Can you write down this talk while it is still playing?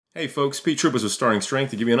Hey folks, Pete Troopers with Starting Strength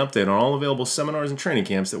to give you an update on all available seminars and training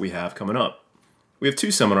camps that we have coming up. We have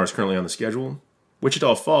 2 seminars currently on the schedule.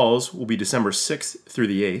 Wichita Falls will be December 6th through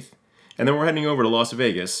the 8th, and then we're heading over to Las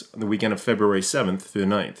Vegas on the weekend of February 7th through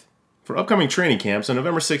the 9th. For upcoming training camps, on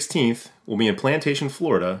November 16th, we'll be in Plantation,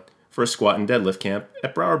 Florida for a squat and deadlift camp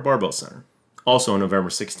at Broward Barbell Center. Also on November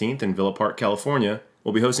 16th in Villa Park, California,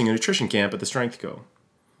 we'll be hosting a nutrition camp at the Strength Co.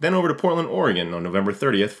 Then over to Portland, Oregon on November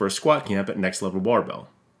 30th for a squat camp at Next Level Barbell.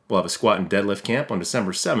 We'll have a squat and deadlift camp on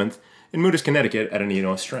December 7th in Moodus, Connecticut at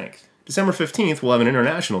Anito Strength. December 15th, we'll have an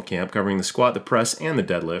international camp covering the squat, the press, and the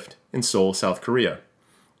deadlift in Seoul, South Korea.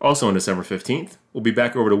 Also on December 15th, we'll be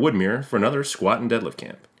back over to Woodmere for another squat and deadlift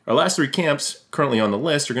camp. Our last 3 camps currently on the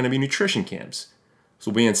list are going to be nutrition camps.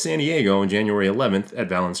 So we'll be in San Diego on January 11th at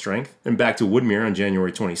Valence Strength, and back to Woodmere on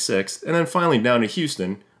January 26th, and then finally down to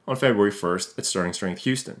Houston on February 1st at Starting Strength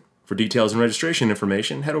Houston. For details and registration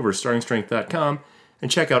information, head over to startingstrength.com and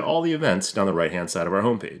check out all the events down the right-hand side of our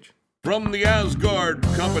homepage. From the Asgard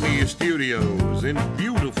Company Studios in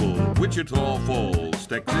beautiful Wichita Falls,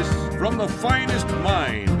 Texas, from the finest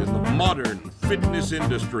mind in the modern fitness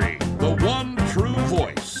industry, the one true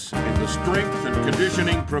voice in the strength and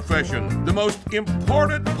conditioning profession, the most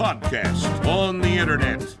important podcast on the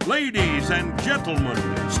internet. Ladies and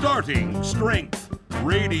gentlemen, Starting Strength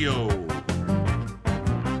Radio.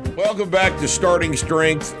 Welcome back to Starting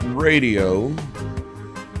Strength Radio.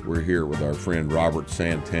 We're here with our friend Robert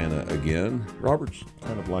Santana again. Robert's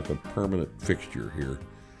kind of like a permanent fixture here.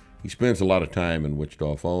 He spends a lot of time in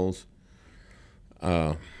Wichita Falls.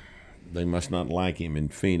 They must not like him in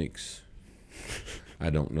Phoenix. I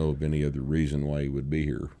don't know of any other reason why he would be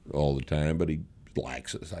here all the time, but he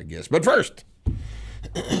likes us, I guess. But first,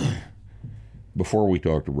 before we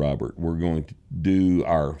talk to Robert, we're going to do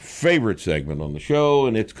our favorite segment on the show,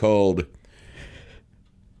 and it's called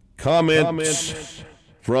Comments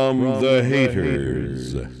from the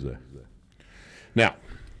Haters. Now,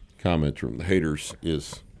 comments from the haters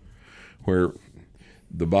is where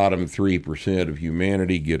the bottom 3% of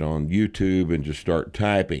humanity get on YouTube and just start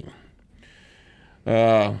typing.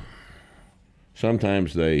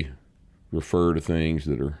 Sometimes they refer to things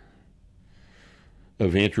that are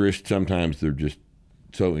of interest. Sometimes they're just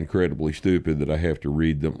so incredibly stupid that I have to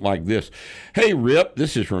read them like this. Hey, Rip,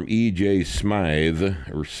 this is from E.J. Smythe,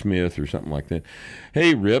 or Smith, or something like that.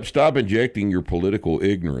 Hey, Rip, stop injecting your political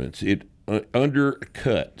ignorance. It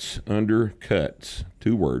undercuts,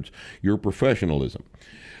 2 words, your professionalism.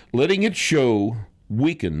 Letting it show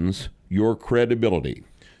weakens your credibility.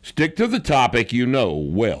 Stick to the topic you know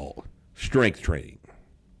well, strength training.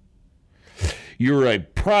 You're a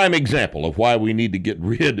prime example of why we need to get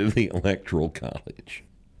rid of the Electoral College.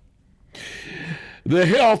 The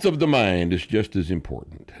health of the mind is just as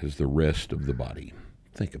important as the rest of the body.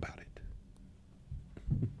 Think about it.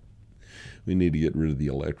 We need to get rid of the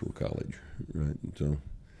Electoral College, right? So,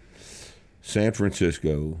 San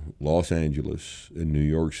Francisco, Los Angeles, and New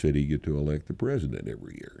York City get to elect the president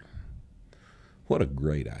every year. What a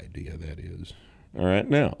great idea that is. All right,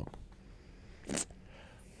 now,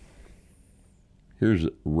 here's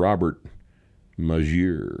Robert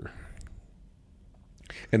Magier.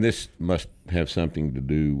 And this must have something to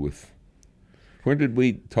do with, when did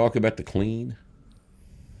we talk about the clean?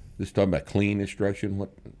 This talking about clean instruction?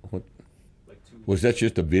 What was that,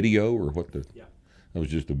 just a video or what? Yeah. That was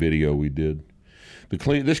just a video we did.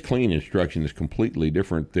 This clean instruction is completely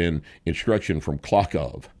different than instruction from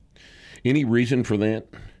Klokov. Any reason for that?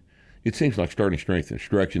 It seems like starting strength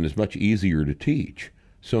instruction is much easier to teach.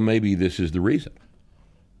 So maybe this is the reason.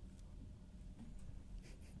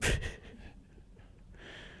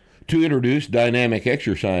 To introduce dynamic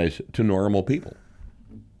exercise to normal people.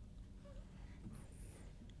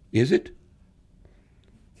 Is it?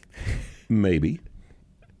 Maybe.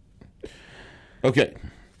 Okay.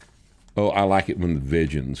 Oh, I like it when the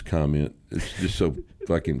vegans comment. It's just so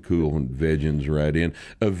fucking cool when vegans write in.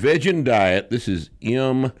 A vegan diet, this is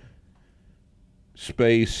M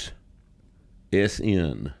space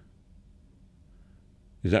SN.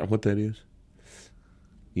 Is that what that is?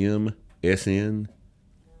 MSN?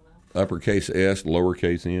 Uppercase S,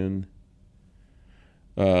 lowercase n.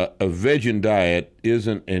 A vegan diet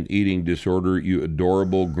isn't an eating disorder, you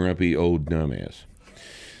adorable, grumpy old dumbass.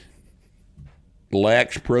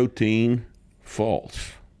 Lacks protein,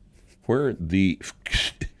 false. Where do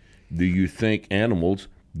you think animals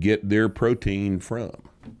get their protein from?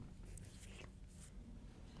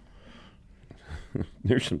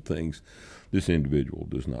 There's some things this individual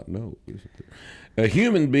does not know, isn't there? A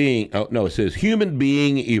human being, it says human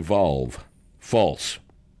being evolve. False.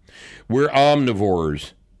 We're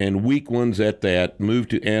omnivores and weak ones at that, move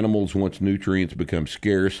to animals once nutrients become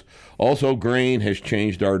scarce. Also, grain has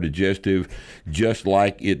changed our digestive just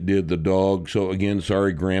like it did the dog. So again,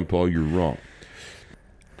 sorry, Grandpa, you're wrong.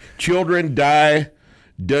 Children die,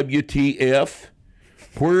 WTF.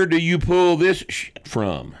 Where do you pull this shit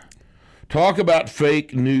from? Talk about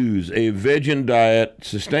fake news. A vegan diet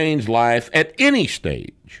sustains life at any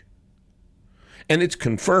stage. And it's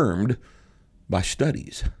confirmed by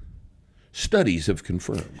studies. Studies have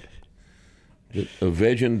confirmed that a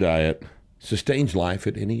vegan diet sustains life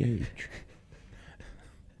at any age.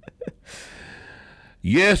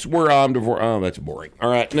 Yes, we're omnivore. Oh, that's boring. All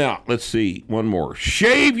right, now, let's see. One more.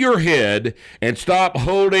 Shave your head and stop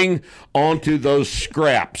holding onto those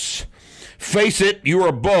scraps. Face it, you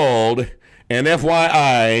are bald, and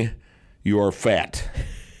FYI, you are fat.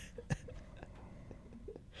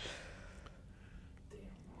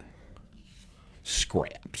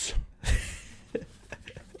 Scraps.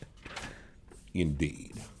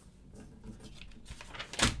 Indeed.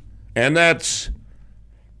 And that's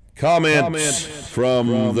comments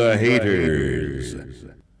from the haters.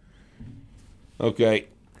 Okay.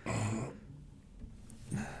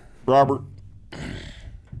 Robert,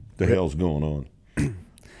 the hell's going on?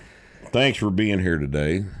 Thanks for being here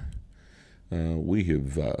today. We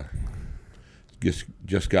have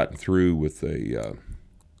just gotten through with a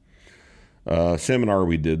seminar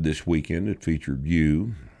we did this weekend. It featured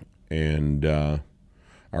you and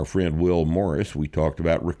our friend Will Morris. We talked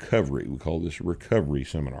about recovery. We call this a recovery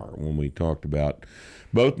seminar when we talked about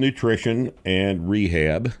both nutrition and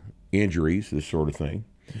rehab, injuries, this sort of thing.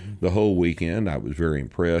 Mm-hmm. The whole weekend, I was very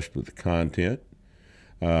impressed with the content.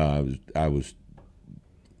 I was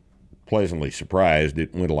pleasantly surprised.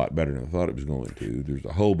 It went a lot better than I thought it was going to. There's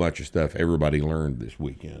a whole bunch of stuff everybody learned this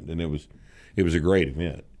weekend, and it was a great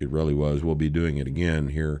event. It really was. We'll be doing it again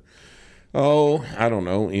here. Oh, I don't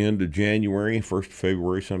know, end of January, 1st of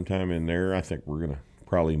February, sometime in there. I think we're going to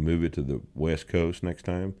probably move it to the West Coast next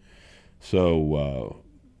time. So,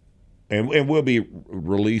 and we'll be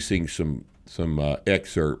releasing some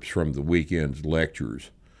excerpts from the weekend's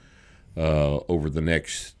lectures over the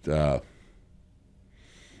next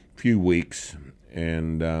few weeks.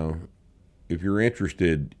 And if you're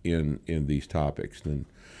interested in these topics, then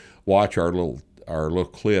watch our little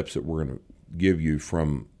clips that we're going to give you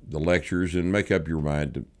from the lectures and make up your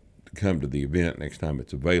mind to come to the event next time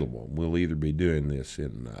it's available. We'll either be doing this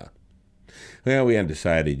in, we haven't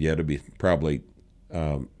decided yet. It'll be probably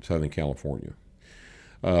Southern California.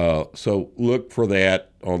 So look for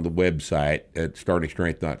that on the website at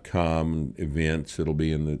startingstrength.com, events. It'll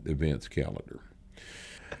be in the events calendar.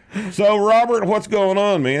 So, Robert, what's going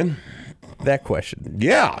on, man? That question.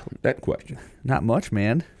 Yeah, that question. Not much,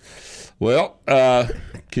 man. Well,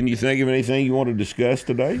 can you think of anything you want to discuss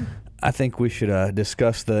today? I think we should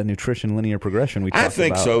discuss the nutrition linear progression we talked about. I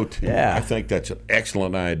think so, too. Yeah. I think that's an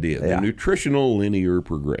excellent idea, Yeah. the nutritional linear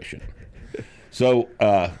progression. So,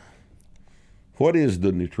 what is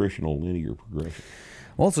the nutritional linear progression?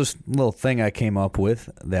 Well, it's this little thing I came up with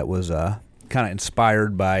that was kind of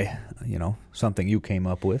inspired by, something you came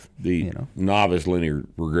up with. The novice linear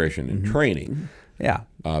progression in training. Yeah.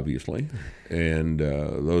 Obviously. And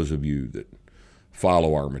those of you that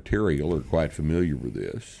follow our material are quite familiar with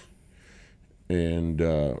this. And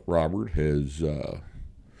Robert has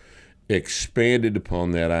expanded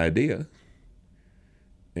upon that idea.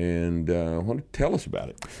 And want to tell us about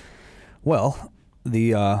it. Well,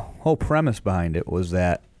 the whole premise behind it was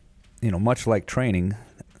that, much like training,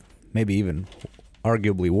 maybe even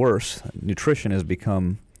arguably worse, nutrition has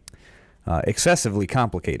become excessively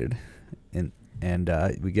complicated. And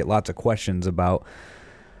we get lots of questions about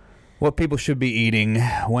what people should be eating,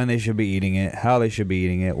 when they should be eating it, how they should be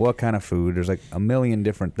eating it, what kind of food. There's like a million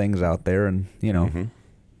different things out there, and,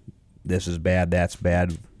 this is bad, that's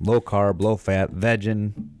bad, low carb, low fat,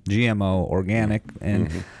 vegan, GMO, organic.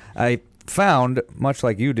 And I found, much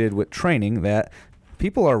like you did with training, that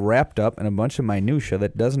people are wrapped up in a bunch of minutia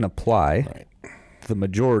that doesn't apply to the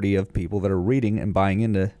majority of people that are reading and buying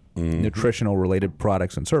into nutritional related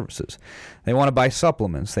products and services. They want to buy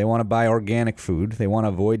supplements. They want to buy organic food. They want to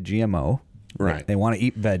avoid GMO. Right. They want to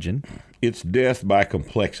eat vegan. It's death by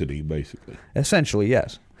complexity, basically. Essentially,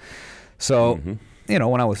 yes. So,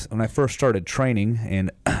 when I first started training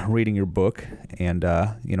and reading your book and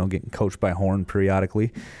getting coached by Horn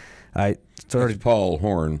periodically, I started. That's Paul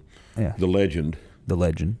Horn, the legend. The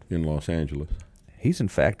legend in Los Angeles. He's in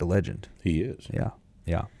fact a legend. He is. Yeah.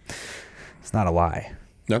 It's not a lie.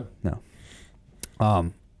 No.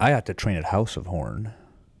 I got to train at House of Horn.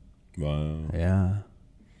 Wow. Yeah.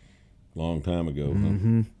 Long time ago,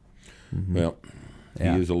 huh? Well, he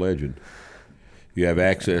is a legend. You have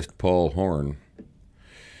access to Paul Horn.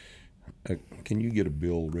 Can you get a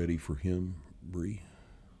bill ready for him, Bree,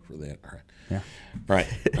 for that? All right. Yeah. Right.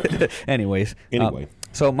 Anyways. Anyway.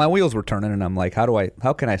 So my wheels were turning, and I'm like,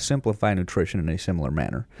 how can I simplify nutrition in a similar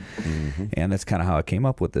manner? Mm-hmm. And that's kind of how I came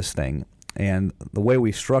up with this thing. And the way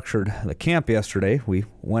we structured the camp yesterday, we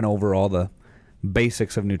went over all the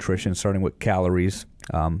basics of nutrition, starting with calories,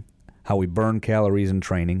 how we burn calories in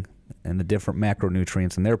training, and the different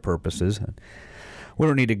macronutrients and their purposes. We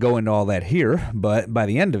don't need to go into all that here, but by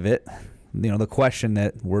the end of it, the question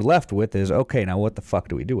that we're left with is, okay, now what the fuck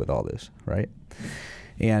do we do with all this, right?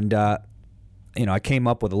 And, I came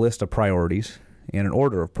up with a list of priorities and an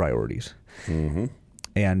order of priorities. Mm-hmm.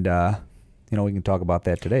 And, we can talk about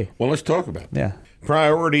that today. Well, let's talk about that. Yeah.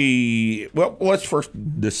 Priority. Well, let's first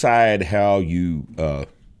decide how you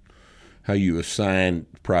assign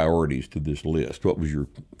priorities to this list. What was your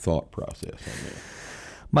thought process on that?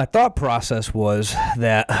 My thought process was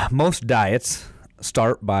that most diets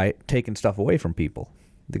start by taking stuff away from people.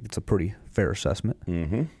 I think it's a pretty fair assessment.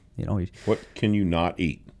 Mm-hmm. What can you not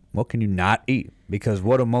eat? What can you not eat? Because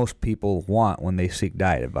what do most people want when they seek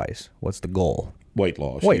diet advice? What's the goal? Weight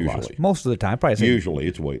loss. Weight usually. loss. Most of the time, probably. Usually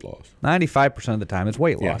it's weight loss. 95% of the time, it's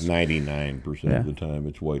weight loss. Yeah, 99% of the time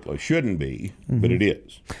it's weight loss. Shouldn't be, but it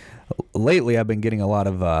is. Lately, I've been getting a lot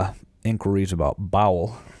of inquiries about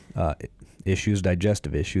bowel issues,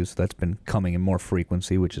 digestive issues. That's been coming in more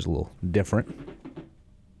frequency, which is a little different.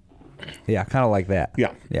 Yeah, kind of like that.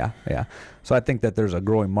 Yeah. So I think that there's a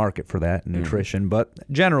growing market for that in nutrition, but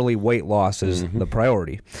generally weight loss is the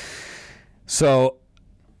priority. So,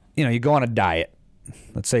 you go on a diet.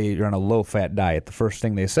 Let's say you're on a low-fat diet. The first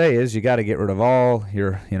thing they say is you got to get rid of all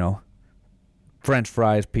your, French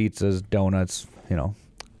fries, pizzas, donuts,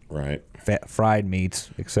 right, fried meats,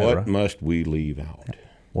 etc. What must we leave out?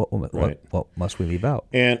 What must we leave out?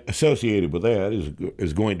 And associated with that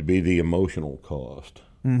is going to be the emotional cost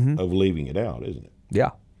of leaving it out, isn't it?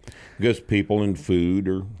 Yeah. Because people and food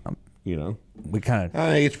are, we kind of.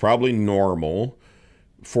 I think it's probably normal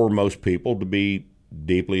for most people to be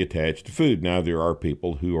deeply attached to food. Now, there are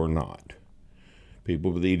people who are not.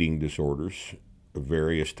 People with eating disorders of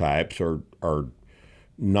various types are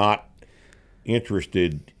not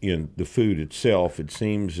interested in the food itself. It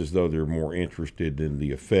seems as though they're more interested in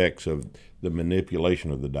the effects of the manipulation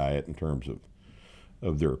of the diet in terms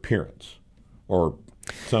of their appearance or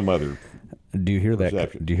some other. Do you hear that?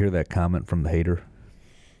 perception. Do you hear that comment from the hater?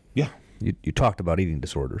 Yeah. You talked about eating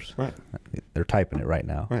disorders. Right. They're typing it right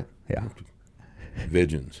now. Right. Yeah.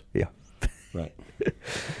 Visions. Yeah. Right.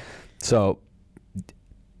 So,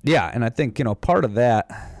 yeah, and I think part of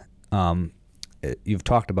that, you've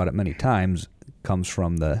talked about it many times, comes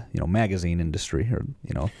from the magazine industry, or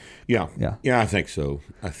Yeah. I think so.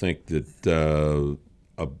 I think that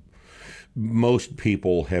most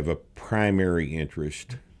people have a primary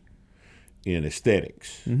interest in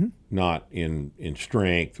aesthetics, not in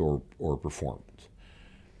strength or performance.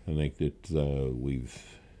 I think that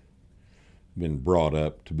we've been brought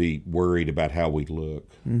up to be worried about how we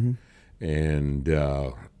look, and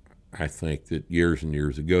I think that years and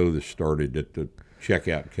years ago this started at the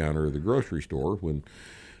checkout counter of the grocery store when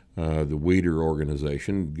the Weider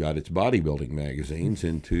organization got its bodybuilding magazines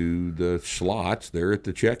into the slots there at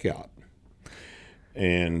the checkout.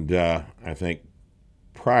 And I think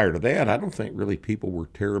prior to that, I don't think really people were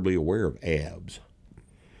terribly aware of abs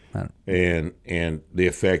and the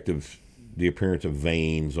effect of the appearance of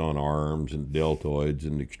veins on arms and deltoids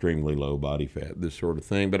and extremely low body fat, this sort of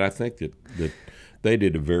thing. But I think that they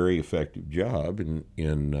did a very effective job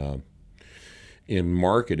in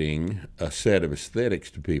marketing a set of aesthetics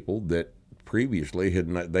to people that previously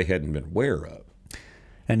they hadn't been aware of.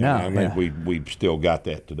 And now, I think we've still got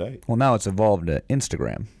that today. Well, now it's evolved to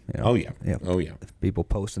Instagram. Oh yeah. People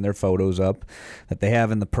posting their photos up that they have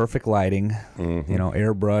in the perfect lighting,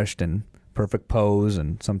 airbrushed and perfect pose,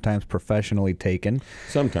 and sometimes professionally taken.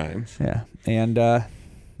 Sometimes. Yeah, and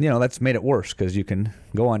that's made it worse because you can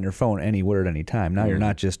go on your phone anywhere at any time. Now you're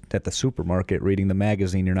not just at the supermarket reading the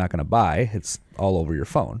magazine you're not going to buy. It's all over your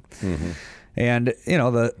phone. And,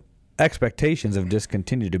 the expectations have just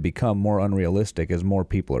continued to become more unrealistic as more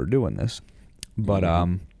people are doing this. But,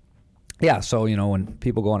 so, when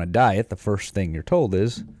people go on a diet, the first thing you're told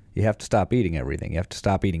is you have to stop eating everything. You have to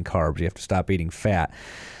stop eating carbs. You have to stop eating fat.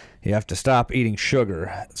 You have to stop eating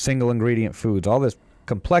sugar, single ingredient foods, all this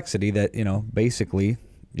complexity that, basically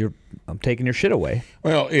I'm taking your shit away.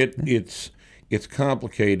 Well, it's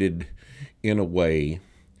complicated in a way,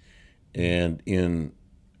 and in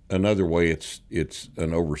another way, it's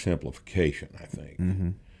an oversimplification, I think.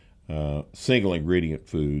 Single ingredient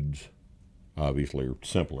foods obviously are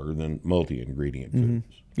simpler than multi-ingredient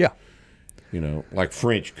foods. Yeah. Like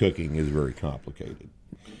French cooking is very complicated.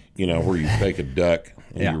 Where you take a duck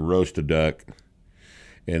and you roast a duck,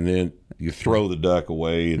 and then you throw the duck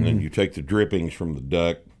away, and then you take the drippings from the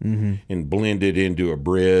duck and blend it into a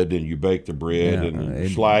bread, and you bake the bread, and you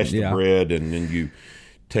slice the bread, and then you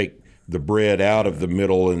take the bread out of the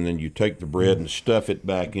middle, and then you take the bread and stuff it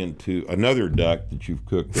back into another duck that you've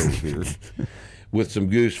cooked over here with some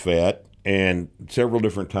goose fat and several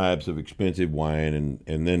different types of expensive wine,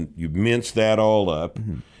 and then you mince that all up,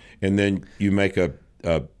 and then you make a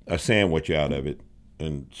sandwich out of it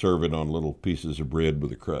and serve it on little pieces of bread with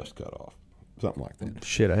the crust cut off, something like that.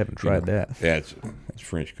 Shit, I haven't tried that. That's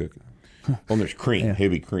French cooking. Well, there's cream,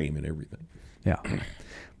 heavy cream and everything. Yeah.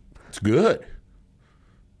 It's good.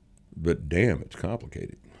 But damn, it's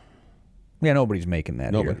complicated. Yeah, nobody's making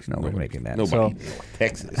that here. Nobody's making that. Nobody in North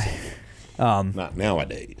Texas. Not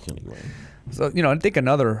nowadays, anyway. So, I think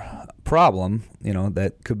another problem,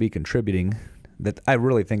 that could be contributing, that I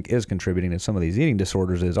really think is contributing to some of these eating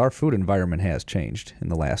disorders, is our food environment has changed in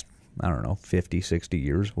the last, 50, 60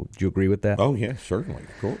 years. Would you agree with that? Oh, yeah, certainly,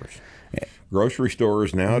 of course. Grocery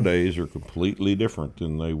stores nowadays are completely different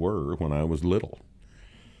than they were when I was little.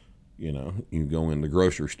 You go in the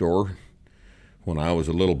grocery store when I was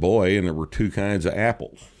a little boy, and there were two kinds of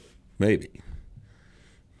apples, maybe.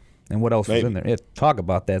 And what else was in there? Yeah, talk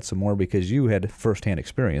about that some more, because you had firsthand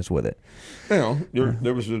experience with it.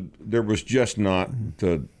 There was just not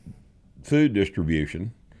the food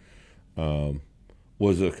distribution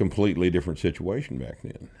was a completely different situation back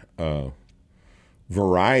then.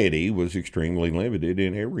 Variety was extremely limited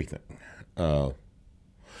in everything. Now,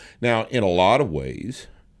 in a lot of ways,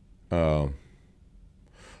 the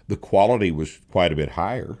quality was quite a bit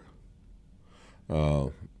higher.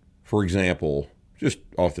 For example, just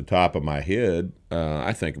off the top of my head,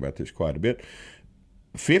 I think about this quite a bit.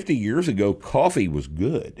 50 years ago, coffee was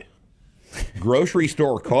good. Grocery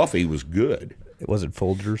store coffee was good. It wasn't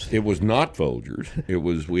Folgers? It was not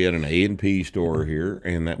Folgers. We had an A&P store here,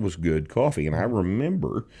 and that was good coffee. And I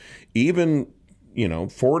remember even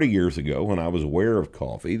 40 years ago, when I was aware of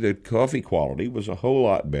coffee, the coffee quality was a whole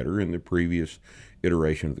lot better in the previous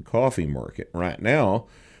iteration of the coffee market. Right now,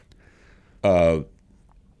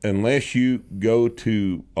 unless you go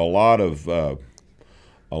to a lot of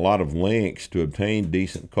lengths to obtain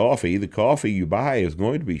decent coffee, the coffee you buy is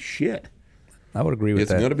going to be shit. I would agree with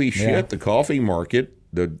that. It's going to be shit. Yeah. The coffee market,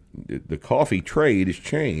 the coffee trade has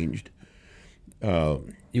changed.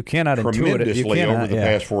 You cannot tremendously over the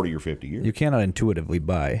past 40 or 50 years. You cannot intuitively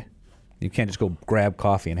buy. You can't just go grab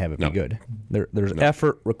coffee and have it be good. There's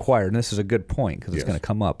effort required, and this is a good point, because it's going to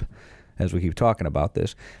come up as we keep talking about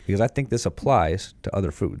this, because I think this applies to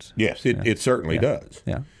other foods. Yes, it certainly does.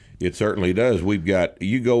 Yeah. It certainly does.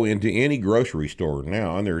 You go into any grocery store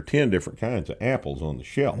now, and there are 10 different kinds of apples on the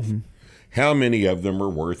shelf. Mm-hmm. How many of them are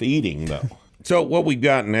worth eating, though? So what we've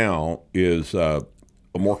got now is a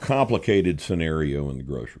more complicated scenario in the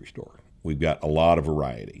grocery store. We've got a lot of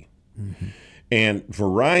variety. Mm-hmm. And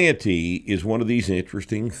variety is one of these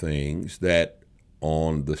interesting things that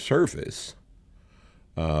on the surface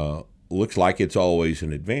looks like it's always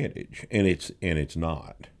an advantage, and it's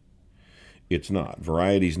not. It's not.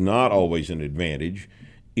 Variety is not always an advantage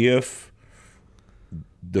if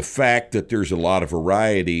the fact that there's a lot of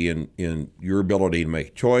variety in your ability to make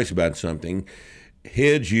a choice about something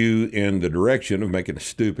heads you in the direction of making a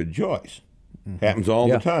stupid choice. Mm-hmm. Happens all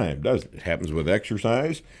the time, doesn't it? It happens with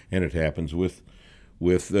exercise, and it happens with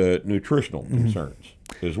nutritional concerns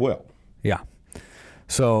as well. Yeah.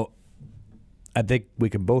 So I think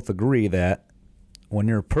we can both agree that when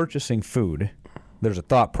you're purchasing food, there's a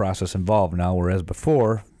thought process involved now, whereas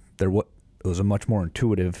before it was a much more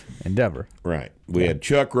intuitive endeavor. Right. We had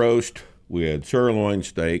chuck roast, we had sirloin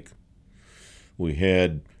steak, we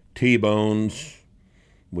had T-bones,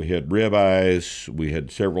 we had ribeyes, we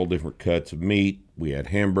had several different cuts of meat, we had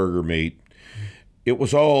hamburger meat. It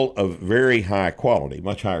was all of very high quality,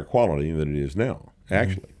 much higher quality than it is now,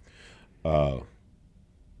 actually.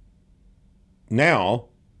 Now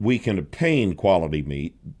we can obtain quality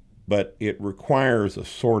meat, but it requires a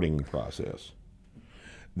sorting process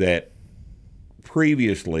that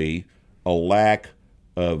previously a lack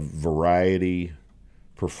of variety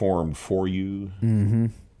performed for you,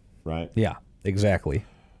 right? Yeah, exactly.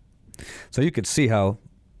 So you could see how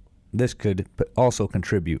this could also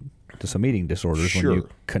contribute to some eating disorders when you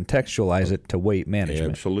contextualize it to weight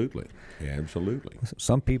management. Absolutely.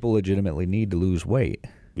 Some people legitimately need to lose weight.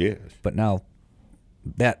 Yes. But now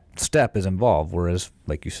that step is involved, whereas,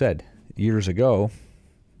 like you said, years ago,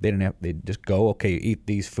 they just go, okay, eat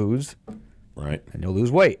these foods, right, and you'll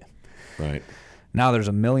lose weight. Right. Now there's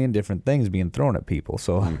a million different things being thrown at people.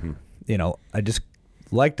 So, I just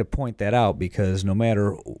like to point that out, because no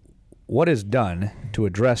matter what is done to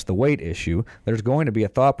address the weight issue, there's going to be a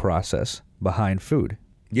thought process behind food.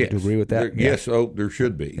 Yes. Do you agree with that? Yes. Oh, there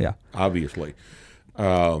should be. Yeah. Obviously.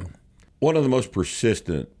 One of the most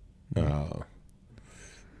persistent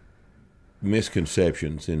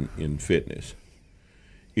misconceptions in fitness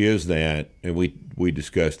is that, and we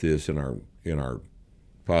discussed this in our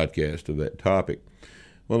podcast of that topic.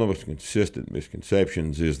 One of the most consistent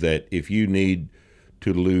misconceptions is that if you need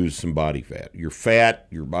to lose some body fat,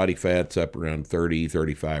 your body fat's up around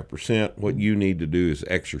 30-35%. What you need to do is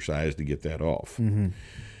exercise to get that off. Mm-hmm.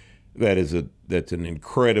 That's an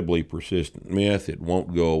incredibly persistent myth. It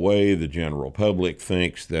won't go away. The general public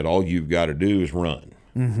thinks that all you've got to do is run.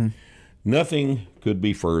 Mm-hmm. Nothing could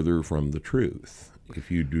be further from the truth. If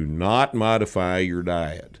you do not modify your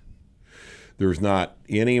diet, there's not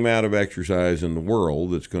any amount of exercise in the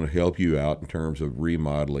world that's going to help you out in terms of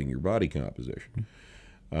remodeling your body composition.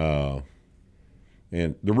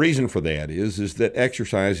 And the reason for that is that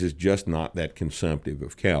exercise is just not that consumptive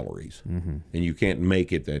of calories. Mm-hmm. And you can't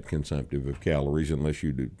make it that consumptive of calories unless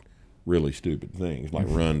you do really stupid things like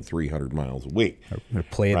run 300 miles a week. Or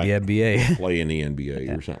play in the NBA. Play in the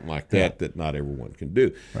NBA or something like that not everyone can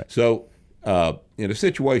do. Right. So in a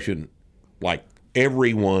situation like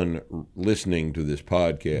everyone listening to this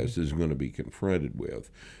podcast is going to be confronted with,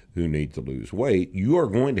 who needs to lose weight, you are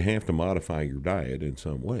going to have to modify your diet in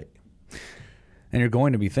some way. And you're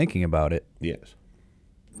going to be thinking about it. Yes.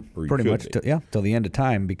 Or you pretty should much be. till the end of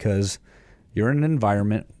time, because you're in an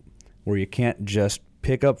environment where you can't just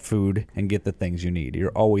pick up food and get the things you need.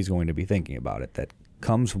 You're always going to be thinking about it. That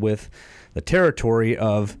comes with the territory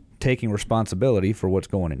of taking responsibility for what's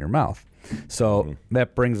going in your mouth. So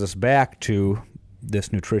that brings us back to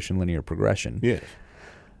this nutrition linear progression. Yes.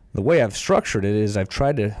 The way I've structured it is I've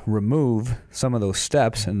tried to remove some of those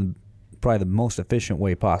steps in probably the most efficient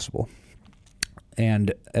way possible.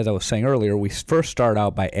 And as I was saying earlier, we first start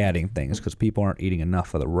out by adding things because people aren't eating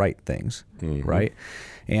enough of the right things, right?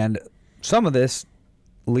 And some of this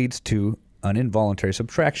leads to an involuntary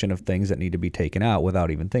subtraction of things that need to be taken out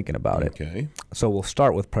without even thinking about it. Okay. So we'll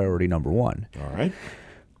start with priority number one. All right.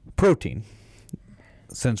 Protein.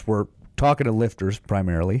 Since we're talking to lifters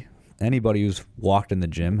primarily, anybody who's walked in the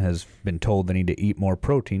gym has been told they need to eat more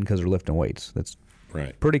protein because they're lifting weights. That's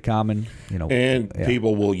right. Pretty common, And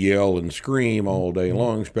people will yell and scream all day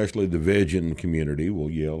long, especially the vegan community will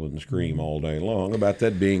yell and scream all day long about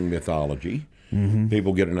that being mythology. Mm-hmm.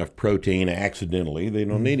 People get enough protein accidentally. They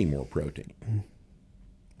don't need any more protein.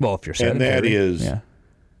 Well, if you're sedentary. And that is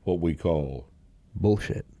what we call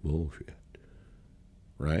bullshit. Bullshit.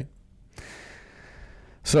 Right?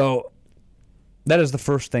 So that is the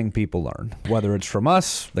first thing people learn. Whether it's from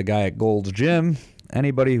us, the guy at Gold's Gym,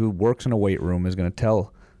 anybody who works in a weight room is going to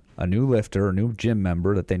tell a new lifter, a new gym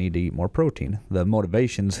member that they need to eat more protein. The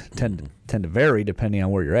motivations tend to vary depending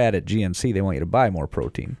on where you're at. At GNC, they want you to buy more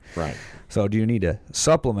protein. Right. So do you need to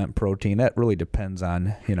supplement protein? That really depends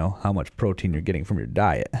on, how much protein you're getting from your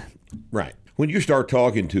diet. Right. When you start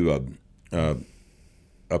talking to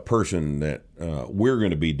a person that we're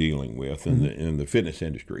going to be dealing with in the fitness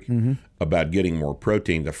industry about getting more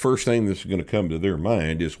protein, the first thing that's going to come to their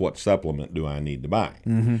mind is, what supplement do I need to buy?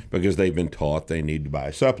 Because they've been taught they need to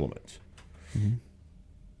buy supplements.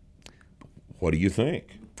 What do you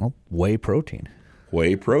think? Well, whey protein.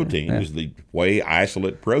 Whey protein is the whey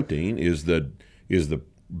isolate protein is the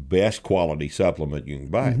best quality supplement you can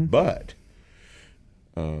buy. But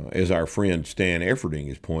as our friend Stan Efferding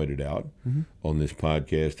has pointed out on this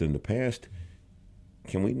podcast in the past,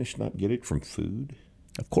 can we just not get it from food?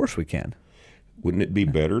 Of course we can. Wouldn't it be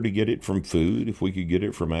better to get it from food if we could get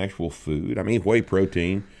it from actual food? I mean, whey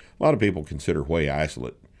protein, a lot of people consider whey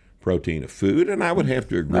isolate protein a food, and I would have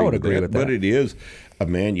to agree with that. But it is a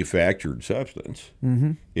manufactured substance.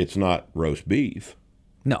 It's not roast beef.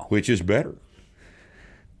 No. Which is better?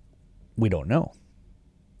 We don't know.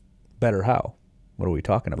 Better how? What are we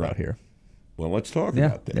talking about here? Well, let's talk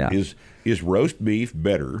about that. Yeah. Is roast beef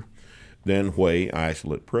better than whey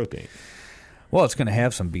isolate protein? Well, it's going to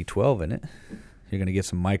have some B12 in it. You're going to get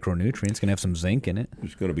some micronutrients. It's going to have some zinc in it.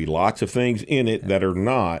 There's going to be lots of things in it that are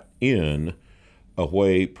not in a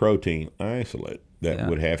whey protein isolate that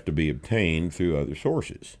would have to be obtained through other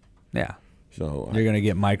sources. Yeah. So you're going to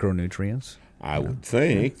get micronutrients. I would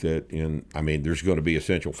think that there's going to be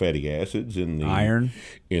essential fatty acids in the iron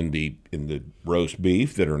in the roast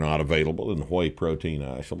beef that are not available in the whey protein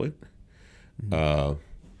isolate.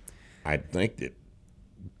 I think that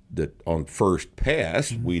that on first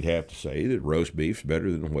pass, we'd have to say that roast beef's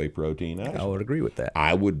better than whey protein I isolate. would agree with that.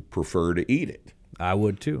 I would prefer to eat it. I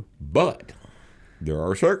would too. But there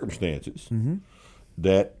are circumstances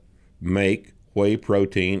that make whey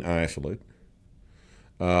protein isolate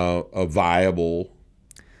a viable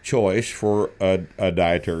choice for a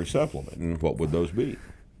dietary supplement. And what would those be?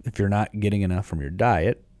 If you're not getting enough from your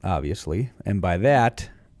diet, obviously, and by that,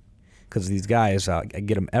 because these guys, I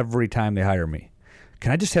get them every time they hire me.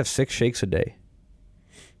 Can I just have 6 shakes a day?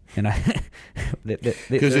 And I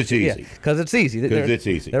Because it's easy. Because it's easy. Because it's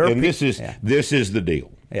easy. And this is the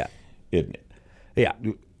deal, yeah, isn't it? yeah,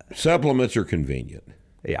 Supplements are convenient.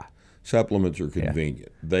 yeah. Supplements are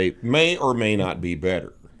convenient. They may or may not be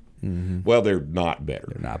better. Well, they're not better.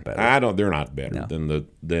 They're not better. They're not better No.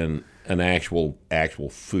 than an actual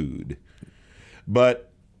food.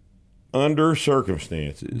 But under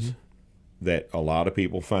circumstances that a lot of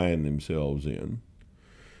people find themselves in,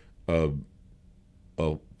 a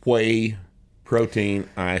whey protein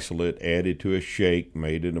isolate added to a shake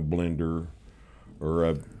made in a blender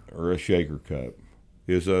or a shaker cup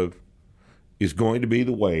is going to be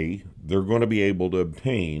the way they're going to be able to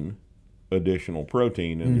obtain additional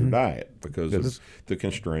protein in their diet because of the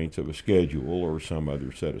constraints of a schedule or some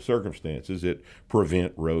other set of circumstances that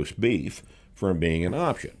prevent roast beef from being an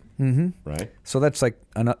option. Right? So that's like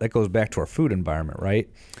that goes back to our food environment, right?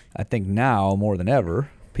 I think now more than ever,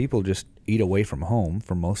 people just eat away from home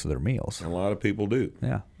for most of their meals. A lot of people do.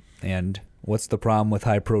 Yeah. And what's the problem with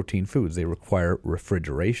high protein foods? They require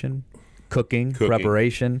refrigeration, cooking.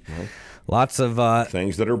 Preparation, lots of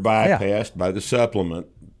Things that are bypassed by the supplement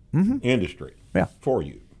industry for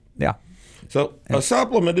you. Yeah. So a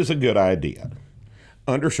supplement is a good idea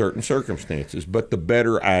under certain circumstances, but the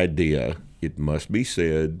better idea, it must be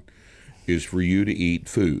said, is for you to eat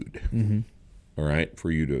food. All right?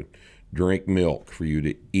 For you to drink milk, for you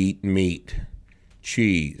to eat meat,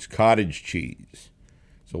 cheese, cottage cheese.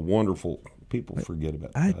 It's a wonderful, people forget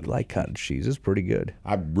about I cottage like cottage cheese. It's pretty good.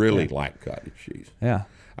 I really like cottage cheese. Yeah.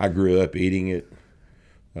 I grew up eating it.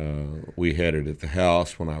 We had it at the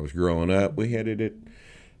house when I was growing up. We had it at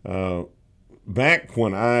back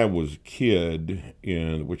when I was a kid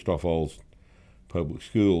in the Wichita Falls public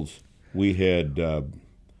schools. We had a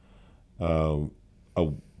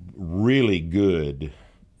really good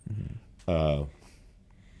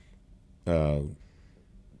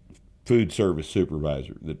food service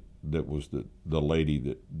supervisor that was the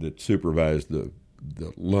lady that supervised the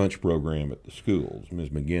lunch program at the schools, Ms.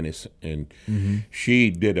 McGinnis, and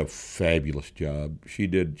she did a fabulous job.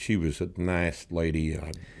 She was a nice lady.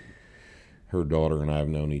 Her daughter and I have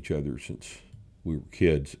known each other since we were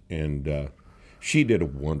kids, and she did a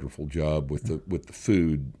wonderful job with the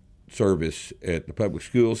food service at the public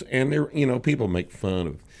schools. And there, people make fun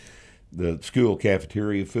of the school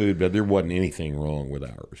cafeteria food, but there wasn't anything wrong with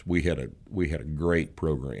ours. We had a great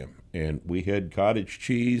program, and we had cottage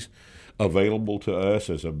cheese available to us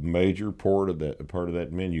as a major part of that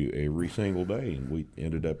menu every single day, and we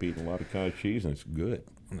ended up eating a lot of cottage cheese, and it's good.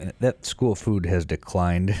 I mean, that school food has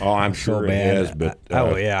declined. Oh, I'm so sure it bad. has, but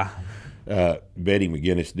yeah. Betty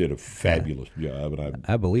McGinnis did a fabulous job, and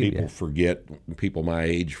I believe people my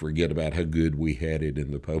age forget about how good we had it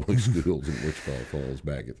in the public schools in Wichita Falls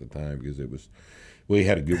back at the time, because we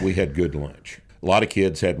had good lunch. A lot of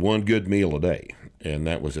kids had one good meal a day, and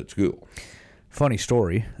that was at school. Funny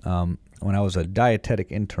story. When I was a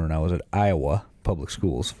dietetic intern, I was at Iowa Public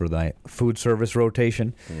Schools for the food service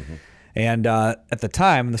rotation. And at the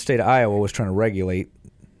time, the state of Iowa was trying to regulate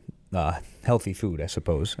healthy food, I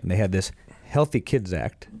suppose. And they had this Healthy Kids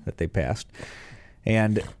Act that they passed.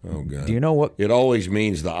 And do you know what? It always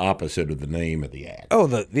means the opposite of the name of the act. Oh,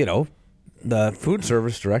 the food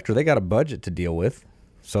service director, they got a budget to deal with.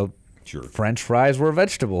 So Sure. French fries were a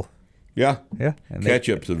vegetable. Yeah. Yeah. And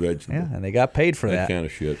Ketchup's a vegetable. Yeah, and they got paid for That that. kind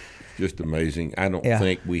of shit. Just amazing. I don't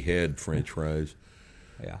think we had French fries.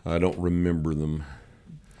 Yeah. I don't remember them.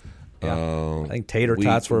 Yeah. I think tater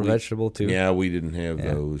tots were a vegetable too. Yeah, we didn't have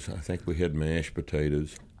those. I think we had mashed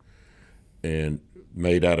potatoes and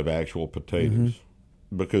made out of actual potatoes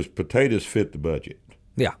because potatoes fit the budget.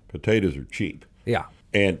 Yeah. Potatoes are cheap. Yeah.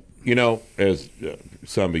 And, as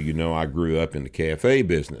some of you know, I grew up in the cafe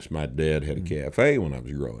business. My dad had a cafe when I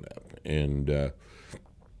was growing up. And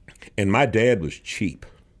my dad was cheap,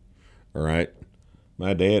 all right?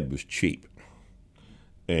 My dad was cheap.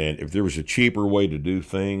 And if there was a cheaper way to do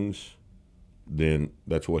things, then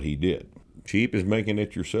that's what he did. Cheap is making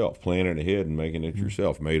it yourself, planning ahead and making it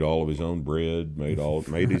yourself. Made all of his own bread, made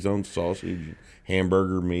his own sausage,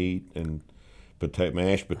 hamburger meat, and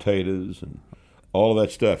mashed potatoes, and all of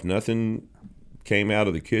that stuff. Nothing came out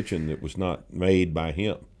of the kitchen that was not made by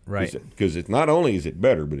him. Right. Because it's not only is it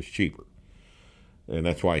better, but it's cheaper. And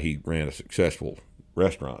that's why he ran a successful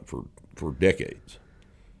restaurant for decades.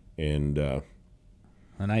 And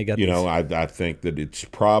And I got I think that it's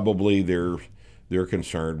probably they're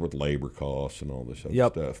concerned with labor costs and all this other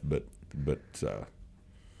stuff. But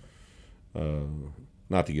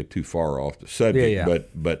not to get too far off the subject,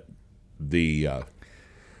 but the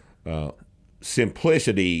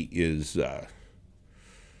simplicity is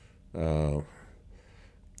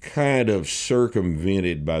kind of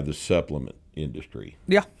circumvented by the supplement industry.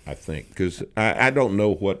 Yeah. I think, because I don't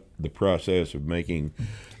know what the process of making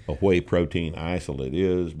a whey protein isolate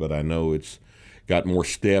is, but I know it's got more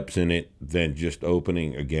steps in it than just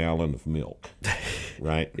opening a gallon of milk,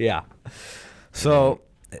 right? Yeah. So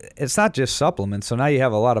it's not just supplements. So now you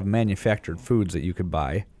have a lot of manufactured foods that you could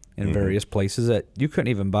buy in various places that you couldn't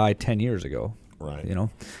even buy 10 years ago. Right. You know,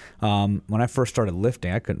 when I first started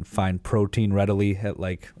lifting, I couldn't find protein readily at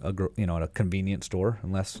like at a convenience store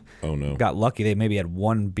unless got lucky. They maybe had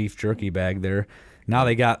one beef jerky bag there. Now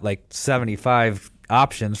they got like 75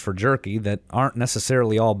 options for jerky that aren't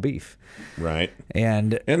necessarily all beef. Right.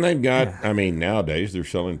 And they've got, I mean, nowadays they're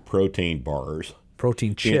selling protein bars.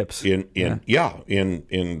 Protein chips. In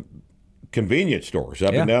convenience stores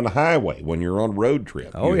up and down the highway when you're on a road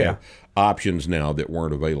trip. You have options now that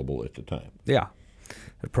weren't available at the time. Yeah.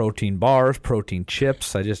 Protein bars, protein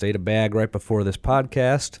chips. I just ate a bag right before this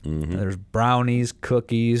podcast. There's brownies,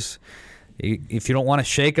 cookies. If you don't want to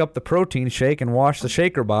shake up the protein shake and wash the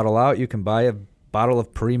shaker bottle out, you can buy a bottle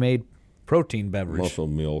of pre-made protein beverage. Muscle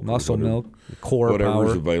milk, core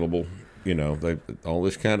whatever's power. available. You know, all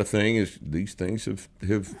this kind of thing these things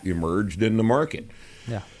have emerged in the market.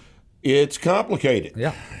 Yeah. It's complicated.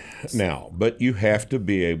 Yeah. Now, but you have to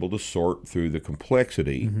be able to sort through the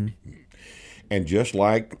complexity. And just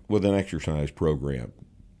like with an exercise program,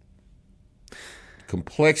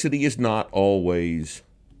 complexity is not always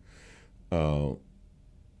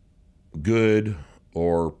good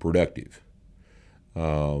or productive.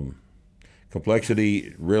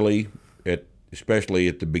 Complexity really, especially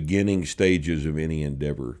at the beginning stages of any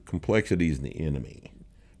endeavor, complexity is the enemy.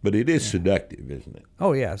 But it is seductive, isn't it?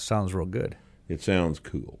 Oh, yeah. It sounds real good. It sounds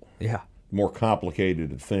cool. Yeah. The more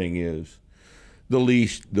complicated a thing is, the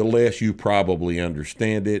less you probably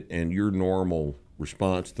understand it, and your normal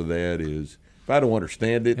response to that is, if I don't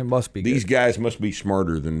understand it, it must be these good. guys must be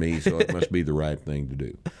smarter than me, so it must be the right thing to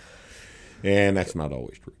do. And that's not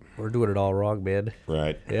always true. We're doing it all wrong, man.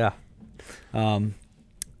 Right. Yeah.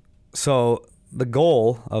 So the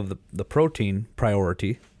goal of the protein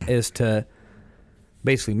priority is to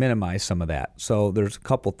basically minimize some of that. So there's a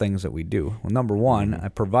couple things that we do. Well, number one, I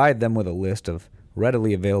provide them with a list of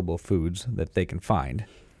readily available foods that they can find.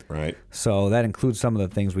 Right. So that includes some of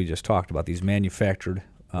the things we just talked about, these manufactured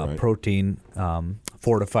protein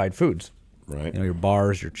fortified foods. Right. You know, your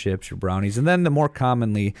bars, your chips, your brownies. And then the more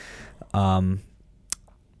commonly, the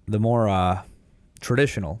more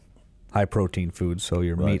traditional high protein foods, so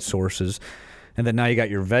your meat sources. And then now you got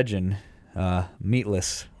your vegan,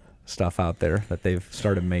 meatless stuff out there that they've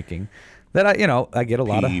started making. That I get a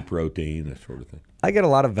lot of pea protein, that sort of thing. I get a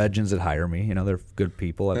lot of vegans that hire me. You know, they're good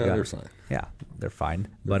people. They're fine. Yeah, they're fine.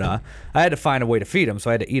 But I had to find a way to feed them, so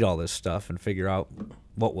I had to eat all this stuff and figure out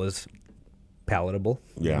what was palatable.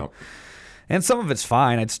 Yeah. And some of it's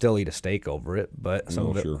fine. I'd still eat a steak over it, but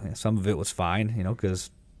some sure. of it was fine. You know,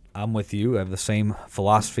 because I'm with you. I have the same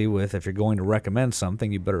philosophy with if you're going to recommend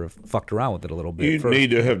something, you better have fucked around with it a little bit. You first.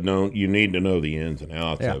 need to know the ins and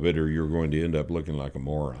outs of it, or you're going to end up looking like a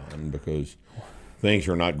moron, because things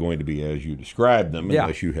are not going to be as you describe them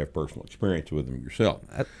unless you have personal experience with them yourself.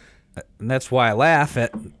 And that's why I laugh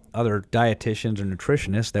at other dietitians or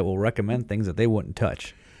nutritionists that will recommend things that they wouldn't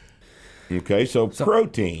touch. Okay, so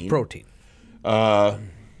protein. Protein.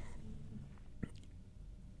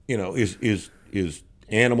 Is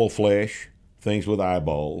animal flesh, things with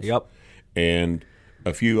eyeballs. Yep. And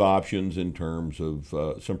a few options in terms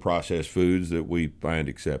of some processed foods that we find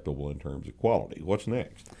acceptable in terms of quality. What's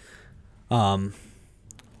next?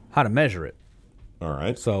 How to measure it. All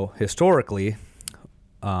right. So historically,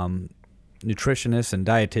 nutritionists and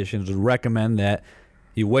dietitians would recommend that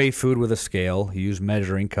you weigh food with a scale, you use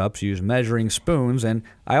measuring cups, you use measuring spoons, and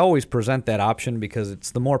I always present that option because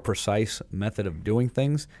it's the more precise method of doing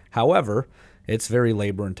things. However, it's very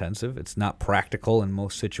labor intensive. It's not practical in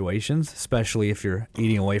most situations, especially if you're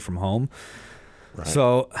eating away from home. Right.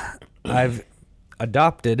 So I've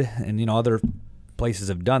adopted, and other places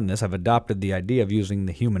have done this, I've adopted the idea of using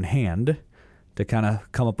the human hand to kind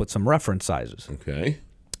of come up with some reference sizes. Okay.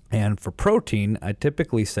 And for protein, I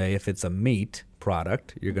typically say if it's a meat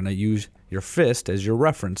product, you're going to use your fist as your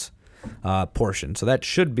reference portion. So that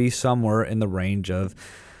should be somewhere in the range of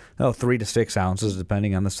 3 to 6 ounces,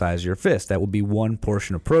 depending on the size of your fist. That would be one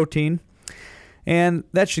portion of protein, and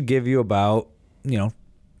that should give you about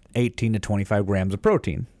 18 to 25 grams of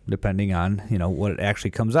protein, depending on what it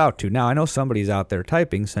actually comes out to. Now, I know somebody's out there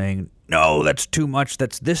typing saying, no, that's too much.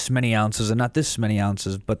 That's this many ounces and not this many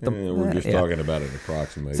ounces. But we're just talking about an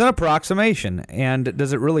approximation. It's an approximation. And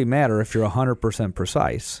does it really matter if you're 100%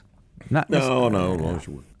 precise? No. As long as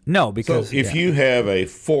you No, because so if you have a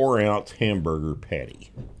 4-ounce hamburger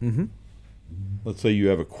patty, let's say you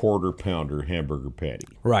have a 1/4 pounder hamburger patty.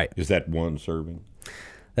 Right. Is that one serving?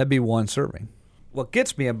 That'd be one serving. What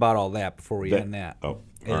gets me about all that before we end that all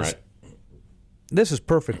right. This is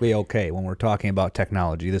perfectly okay when we're talking about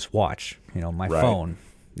technology, this watch, my phone,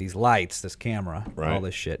 these lights, this camera, all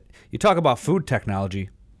this shit. You talk about food technology,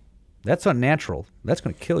 that's unnatural. That's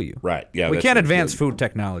going to kill you. Right. Yeah. We can't advance food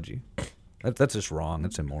technology. That's just wrong.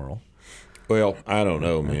 It's immoral. Well, I don't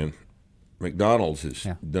know, man. McDonald's has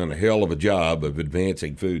done a hell of a job of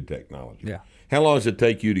advancing food technology. Yeah. How long does it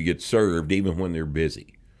take you to get served even when they're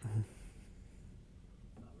busy?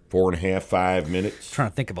 4.5, 5 minutes. I'm trying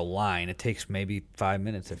to think of a line. It takes maybe 5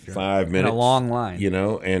 minutes if you're 5 minutes in a long line.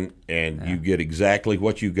 And you get exactly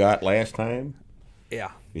what you got last time.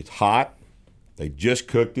 Yeah. It's hot. They just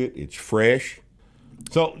cooked it. It's fresh.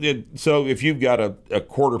 So if you've got a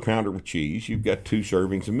 1/4 pounder with cheese, you've got 2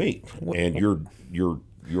 servings of meat, and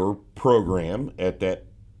your program at that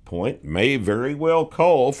point may very well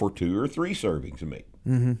call for 2 or 3 servings of meat,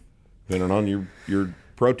 depending on your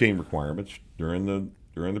protein requirements during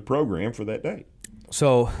the program for that day.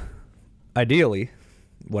 So, ideally,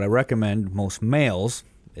 what I recommend most males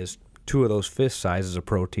is 2 of those fist sizes of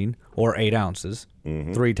protein, or 8 ounces,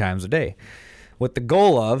 3 times a day, with the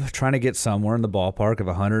goal of trying to get somewhere in the ballpark of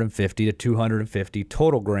 150 to 250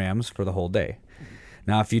 total grams for the whole day.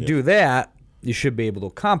 Now, if you do that, you should be able to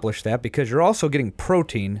accomplish that because you're also getting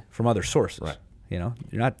protein from other sources. Right. You're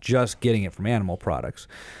not just getting it from animal products.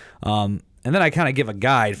 And then I kind of give a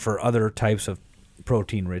guide for other types of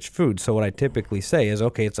protein-rich food. So what I typically say is,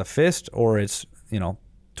 okay, it's a fist or it's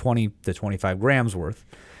 20 to 25 grams worth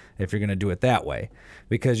if you're going to do it that way,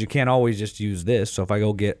 because you can't always just use this. So if I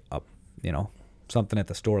go get a something at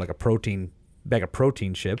the store like a bag of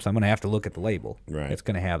protein chips, I'm going to have to look at the label. Right. It's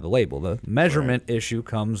going to have the label. The measurement issue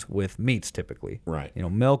comes with meats typically. Right.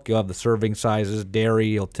 Milk, you'll have the serving sizes. Dairy,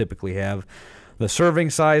 you'll typically have the serving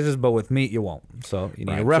sizes, but with meat you won't. So you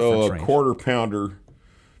need a reference range. So a 1/4 pounder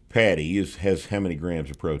patty has how many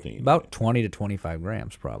grams of protein? About 20 to 25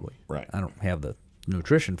 grams, probably. Right. I don't have the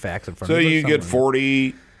nutrition facts in front So of me. you get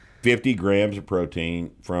 40, 50 grams of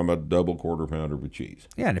protein from a double 1/4 pounder with cheese.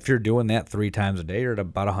 Yeah, and if you're doing that 3 times a day, you're at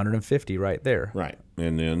about 150 right there. Right.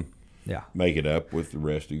 And then make it up with the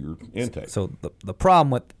rest of your intake. So the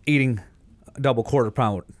problem with eating a double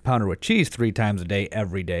 1/4 pounder with cheese 3 times a day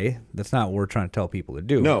every day, that's not what we're trying to tell people to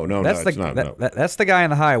do. No, that's it's not. That's the guy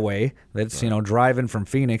on the highway that's driving from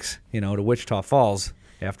Phoenix to Wichita Falls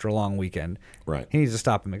after a long weekend. Right. He needs to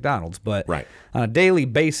stop at McDonald's. But right. on a daily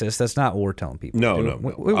basis, that's not what we're telling people to do.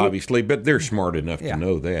 No, obviously, but they're smart enough to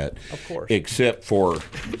know that. Of course. Except for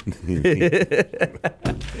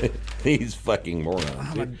these fucking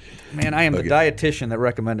morons. Man, I am the dietitian that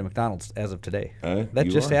recommended McDonald's as of today. That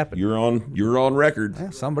just happened. You're on record.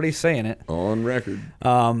 Yeah, somebody's saying it. On record.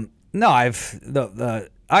 No,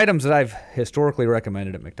 the items that I've historically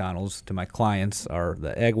recommended at McDonald's to my clients are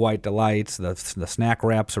the egg white delights. The snack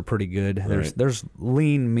wraps are pretty good. Right. There's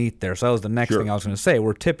lean meat there. So that was the next thing I was going to say.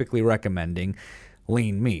 We're typically recommending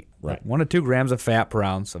lean meat. Right. 1 to 2 grams of fat per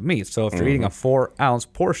ounce of meat. So if you're eating a 4-ounce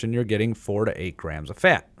portion, you're getting 4 to 8 grams of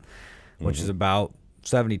fat, which is about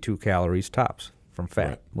 72 calories tops from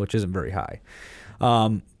fat, which isn't very high.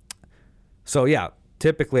 So yeah,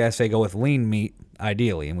 typically I say go with lean meat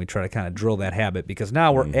ideally, and we try to kind of drill that habit because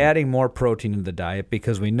now we're adding more protein into the diet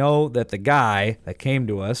because we know that the guy that came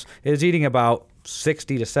to us is eating about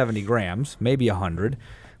 60 to 70 grams, maybe 100,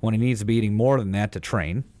 when he needs to be eating more than that to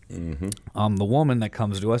train. The woman that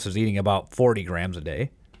comes to us is eating about 40 grams a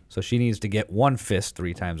day, so she needs to get 1 fist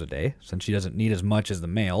 3 times a day since she doesn't need as much as the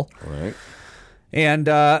male. Right. And,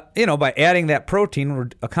 by adding that protein, we're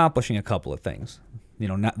accomplishing a couple of things.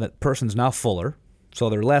 That person's now fuller, so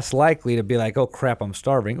they're less likely to be like, oh, crap, I'm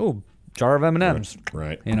starving. Oh, jar of M&Ms.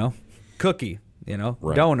 Right. Cookie,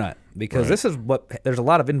 donut. Because this is there's a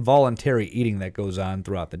lot of involuntary eating that goes on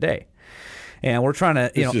throughout the day. And we're trying to,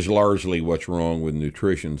 This is largely what's wrong with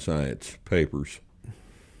nutrition science papers.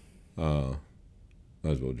 Might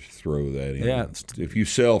as well just throw that in. Yeah. If you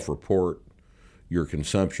self-report your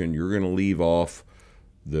consumption, you're going to leave off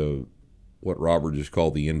what Robert just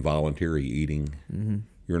called the involuntary eating.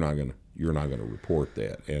 you're not gonna report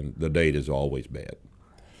that, and the data is always bad.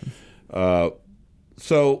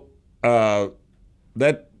 So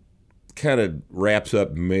that kind of wraps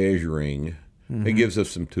up measuring. It gives us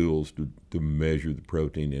some tools to measure the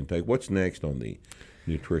protein intake. What's next on the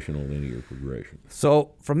nutritional linear progression?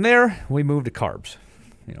 So from there, we move to carbs.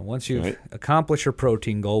 Once you've accomplished your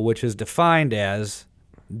protein goal, which is defined as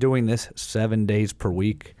doing this 7 days per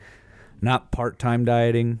week, not part-time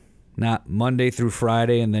dieting, not Monday through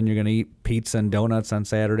Friday, and then you're going to eat pizza and donuts on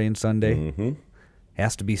Saturday and Sunday. Mm-hmm.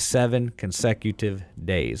 Has to be 7 consecutive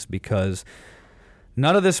days, because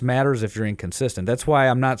none of this matters if you're inconsistent. That's why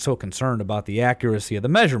I'm not so concerned about the accuracy of the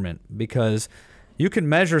measurement, because you can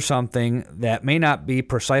measure something that may not be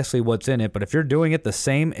precisely what's in it, but if you're doing it the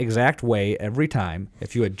same exact way every time,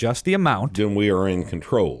 if you adjust the amount, then we are in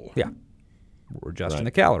control. Yeah. We're adjusting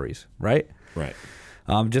the calories, right? Right.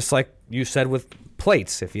 Just like you said with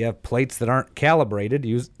plates. If you have plates that aren't calibrated,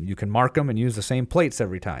 you can mark them and use the same plates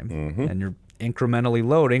every time. Mm-hmm. And you're incrementally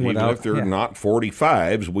loading Even without... if they're not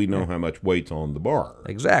 45s, we know how much weight's on the bar.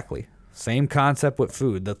 Exactly. Same concept with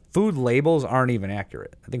food. The food labels aren't even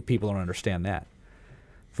accurate. I think people don't understand that.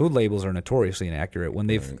 Food labels are notoriously inaccurate. When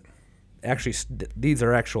they've actually... These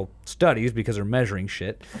are actual studies because they're measuring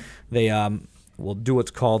shit. They will do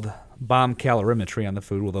what's called bomb calorimetry on the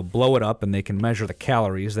food, where they'll blow it up and they can measure the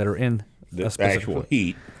calories that are in The a specific actual food.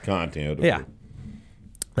 heat content of Yeah.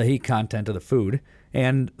 The heat content of the food.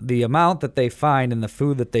 And the amount that they find in the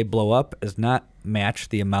food that they blow up does not match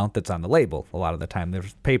the amount that's on the label a lot of the time.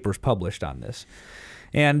 There's papers published on this.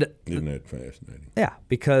 And Isn't that fascinating? yeah,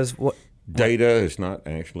 because Data is not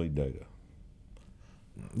actually data.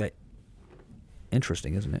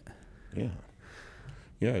 interesting, isn't it? Yeah.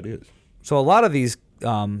 Yeah, it is. So a lot of these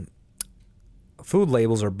food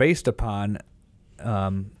labels are based upon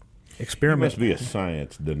You experiment. must be a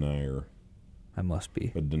science denier, I must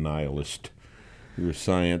be. a denialist. You're a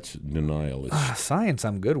science denialist. Science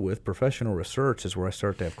I'm good with. Professional research is where I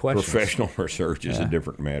start to have questions. Professional research is a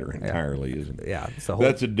different matter entirely, isn't it? Yeah, it's the whole...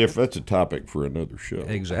 That's a topic for another show.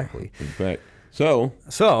 Exactly. In fact, so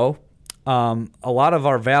a lot of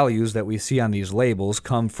our values that we see on these labels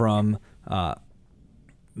come from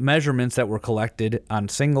measurements that were collected on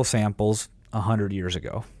single samples 100 years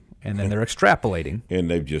ago, and then they're extrapolating. and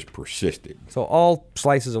they've just persisted. So all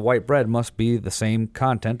slices of white bread must be the same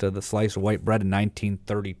content of the slice of white bread in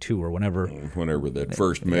 1932 or whenever. Whenever that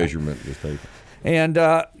first measurement was taken. And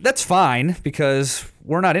that's fine, because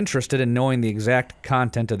we're not interested in knowing the exact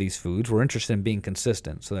content of these foods. We're interested in being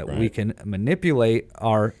consistent so that we can manipulate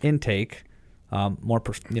our intake in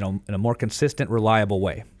a more consistent, reliable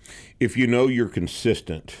way. If you know you're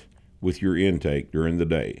consistent with your intake during the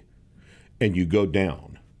day and you go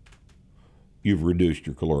down, you've reduced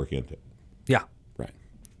your caloric intake. Yeah. Right.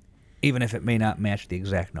 Even if it may not match the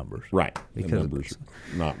exact numbers. Right. Because the numbers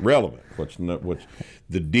are not relevant. What's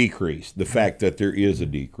the decrease, the fact that there is a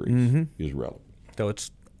decrease is relevant. So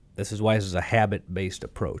this is why this is a habit-based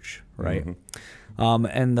approach, right?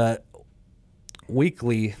 And the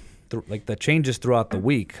weekly, the changes throughout the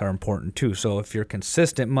week are important too. So if you're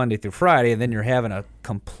consistent Monday through Friday, and then you're having a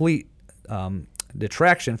complete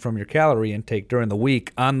detraction from your calorie intake during the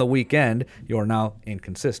week, on the weekend, you're now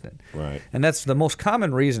inconsistent. Right. And that's the most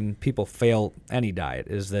common reason people fail any diet,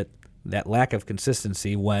 is that lack of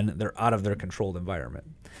consistency when they're out of their controlled environment.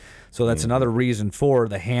 So that's another reason for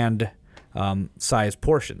the hand size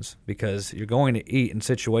portions, because you're going to eat in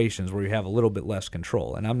situations where you have a little bit less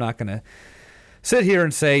control. And I'm not going to sit here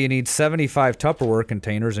and say you need 75 Tupperware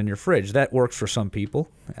containers in your fridge. That works for some people.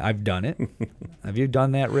 I've done it. Have you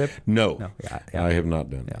done that, Rip? No. Yeah. I have not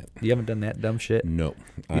done that. You haven't done that dumb shit? No,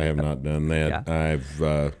 I have not done that.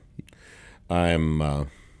 Yeah.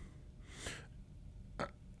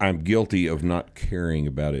 I'm guilty of not caring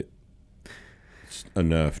about it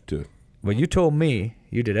enough to. Well, you told me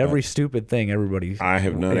you did every stupid thing everybody... I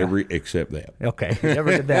have done every except that. Okay, you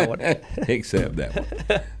never did that one. Except that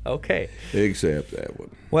one. Okay. Except that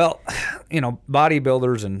one. Well,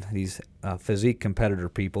 bodybuilders and these physique competitor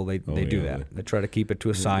people, they do that. They try to keep it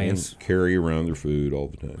to a science. And carry around their food all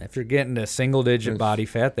the time. If you're getting to single-digit body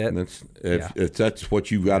fat, if that's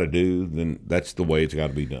what you've got to do, then that's the way it's got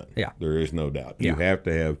to be done. Yeah. There is no doubt. Yeah. You have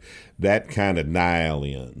to have that kind of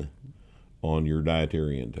dial-in on your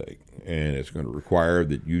dietary intake, and it's going to require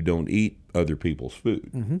that you don't eat other people's food.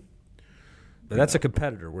 Mm-hmm. But that's a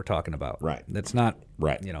competitor we're talking about. Right. That's not,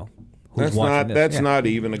 right. Who's watching this. That's not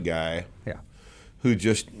even a guy who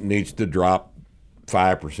just needs to drop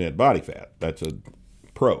 5% body fat. That's a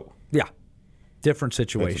pro. Yeah. Different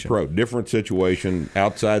situation. That's a pro. Different situation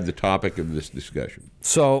outside the topic of this discussion.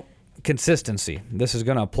 So consistency. This is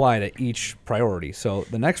going to apply to each priority. So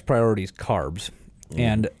the next priority is carbs.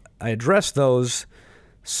 And I address those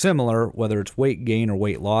similar, whether it's weight gain or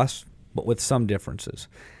weight loss, but with some differences.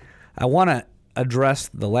 I want to address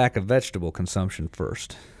the lack of vegetable consumption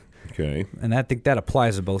first. Okay. And I think that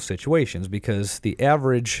applies to both situations because the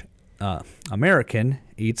average American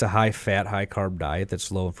eats a high-fat, high-carb diet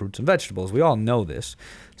that's low in fruits and vegetables. We all know this.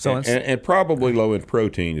 So And probably low in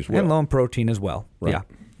protein as well. And low in protein as well. Right. Yeah,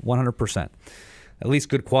 100%. At least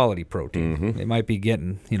good quality protein. They might be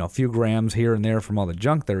getting, a few grams here and there from all the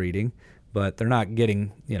junk they're eating, but they're not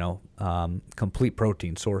getting, complete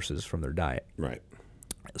protein sources from their diet. Right.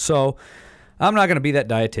 So I'm not going to be that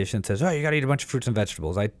dietitian that says, oh, you got to eat a bunch of fruits and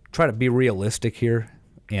vegetables. I try to be realistic here,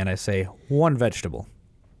 and I say one vegetable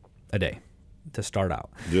a day to start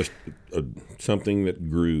out. Just something that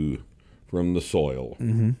grew from the soil,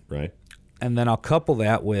 right? And then I'll couple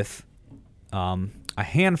that with a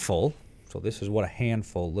handful, so this is what a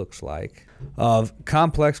handful looks like, of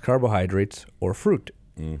complex carbohydrates or fruit.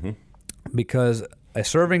 Because a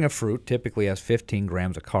serving of fruit typically has 15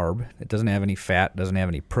 grams of carb. It doesn't have any fat, doesn't have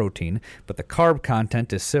any protein, but the carb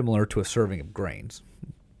content is similar to a serving of grains.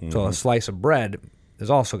 So a slice of bread is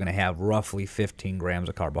also going to have roughly 15 grams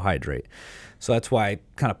of carbohydrate. So that's why I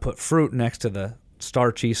kind of put fruit next to the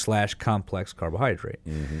starchy/complex carbohydrate.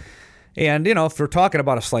 And, if we're talking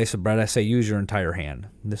about a slice of bread, I say use your entire hand.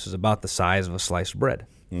 This is about the size of a slice of bread.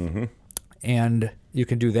 And you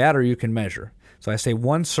can do that or you can measure. So I say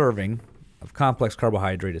one serving of complex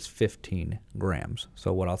carbohydrate is 15 grams.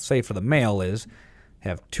 So what I'll say for the male is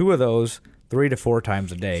have 2 of those 3 to 4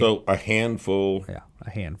 times a day. So a handful Yeah, a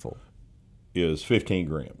handful. is 15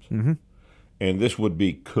 grams. And this would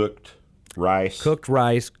be cooked rice. Cooked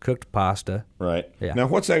rice, cooked pasta. Right. Yeah. Now,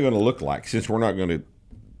 what's that going to look like? Since we're not going to,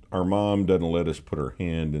 our mom doesn't let us put her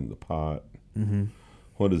hand in the pot.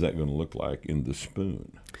 What is that going to look like in the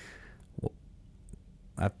spoon?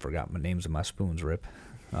 I forgot my names of my spoons, Rip.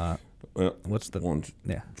 Well, What's the one's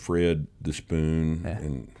yeah Fred the spoon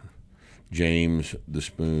and James the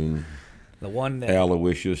spoon. the one that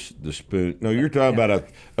Aloysius the spoon. No, you're talking about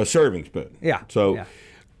a serving spoon. Yeah. So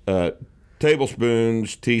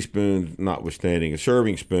tablespoons, teaspoons, notwithstanding, a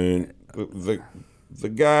serving spoon. The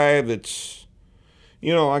guy that's,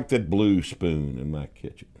 like that blue spoon in my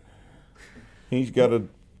kitchen. He's got a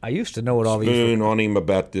I used to know what all these spoon on him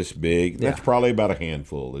about this big. That's Yeah. probably about a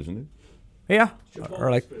handful, isn't it? yeah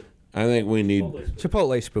or like I think we need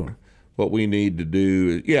Chipotle spoon. what we need to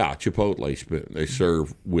do is Chipotle spoon. They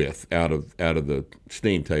serve with out of the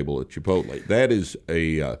steam table at Chipotle. That is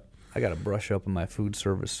a I got to brush up on my food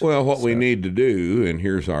service. well. What we need to do, and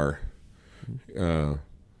here's our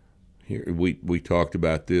here we talked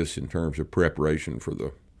about this in terms of preparation for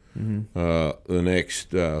the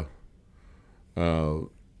next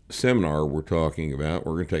seminar we're talking about.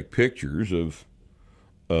 We're going to take pictures of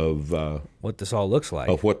what this all looks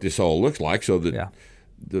like. what this all looks like, so that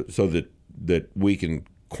that we can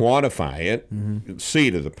quantify it,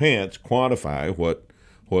 seat of the pants, quantify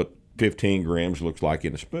what 15 grams looks like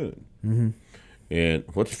in a spoon, and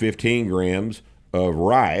what's 15 grams of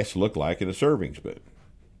rice look like in a serving spoon.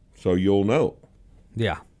 So you'll know.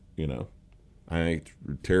 Yeah. I think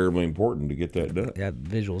it's terribly important to get that done. Yeah,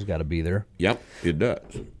 visuals got to be there. Yep, it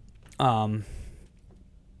does.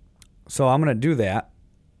 So I'm going to do that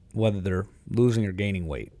whether they're losing or gaining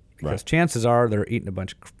weight. Because Right. chances are they're eating a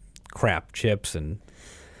bunch of crap, chips, and,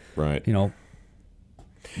 Right.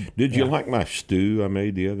 Did you like my stew I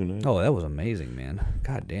made the other night? Oh, that was amazing, man.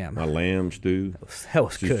 God damn. My lamb stew. That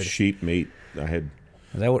was Just good. sheep meat. I had.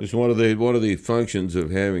 Is that what, It's one of the functions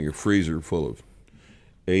of having a freezer full of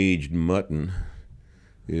aged mutton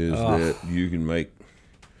is that you can make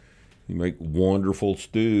wonderful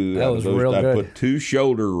stew. That out of was those. real I good. put 2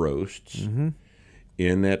 shoulder roasts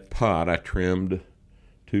in that pot. I trimmed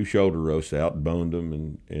 2 shoulder roasts out, boned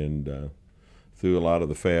them, and threw a lot of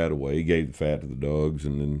the fat away. Gave the fat to the dogs,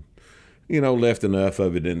 and then left enough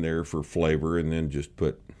of it in there for flavor, and then just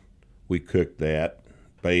we cooked that,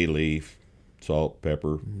 bay leaf, salt,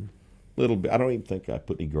 pepper, little bit. I don't even think I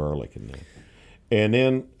put any garlic in there. And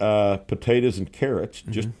then potatoes and carrots,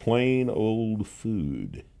 just plain old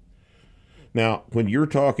food. Now, when you're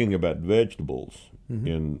talking about vegetables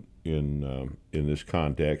in this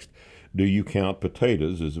context, do you count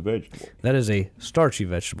potatoes as a vegetable? that is a starchy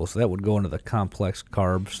vegetable, so that would go into the complex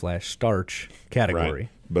carb/starch category. Right.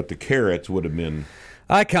 But the carrots would have been.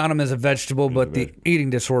 I count them as a vegetable, but the eating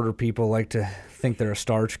disorder people like to think they're a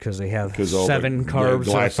starch because they have All 7 the carbs.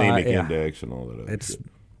 glycemic instead of 5. Yeah. index and all that other It's shit.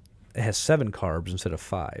 It has 7 carbs instead of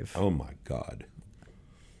 5. Oh my God.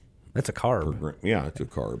 That's a carb. Yeah, it's a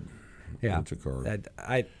carb. Yeah. It's a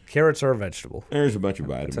carb. Carrots are a vegetable. There's a bunch of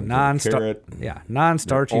vitamins. It's a Carrot,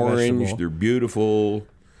 non-starchy they're orange, vegetable. they're beautiful.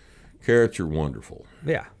 Carrots are wonderful.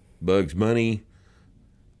 Yeah. Bugs Bunny,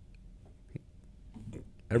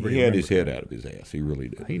 Everybody he had his remembers head out of his ass. He really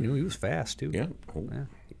did. He knew he was fast, too. Yeah. Oh, Yeah.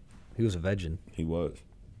 He was a vegan, he was.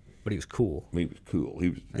 but he was cool. He was cool. He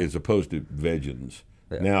was, as opposed to Vegans.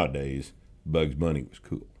 Yeah. Nowadays, Bugs Bunny was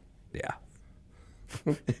cool. Yeah.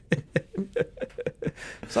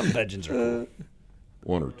 Some vegans are cool.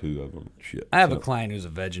 One or two of them, shit. I have a client who's a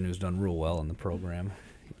vegan who's done real well in the program.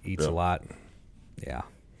 He eats a Yeah. lot. Yeah.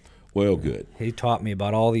 Well, good. He taught me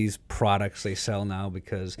about all these products they sell now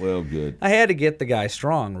because Well, good. I had to get the guy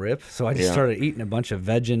strong, Rip. So I just Yeah. started eating a bunch of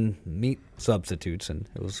vegan meat substitutes, and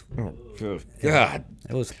it was God.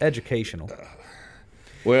 educational.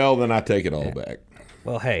 Well, then I take it all back.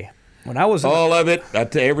 Well, hey, when I was All of it.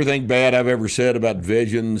 Everything bad I've ever said about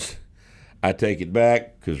Vegans, I take it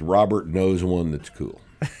back because Robert knows one that's cool.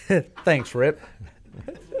 thanks, Rip.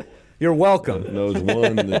 You're welcome. Knows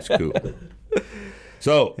one that's cool.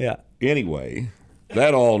 So, Yeah. anyway,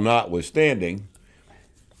 that all notwithstanding,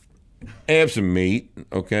 have some meat,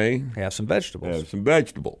 okay? Have some vegetables. Have some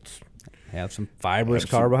vegetables. Have some fibrous Have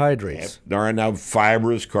some- carbohydrates. All right, now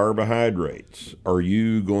fibrous carbohydrates. Are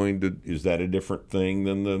you going to? Is that a different thing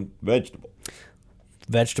than the vegetable?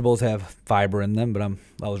 Vegetables have fiber in them, but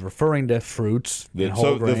I was referring to fruits and whole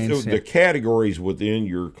So grains. the categories within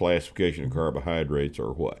your classification of carbohydrates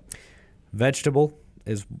are what? Vegetable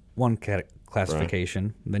is one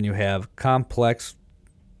classification. Then you have complex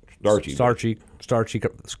Starchy.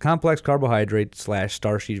 complex carbohydrate /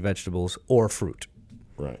 starchy vegetables or fruit,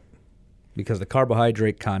 Right. because the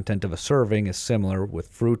carbohydrate content of a serving is similar with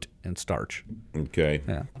fruit and starch. Okay.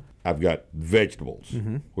 Yeah. I've got vegetables,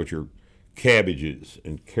 which are cabbages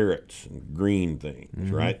and carrots and green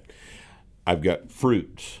things, right? I've got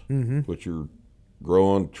fruits, which are grow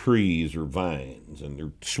on trees or vines, and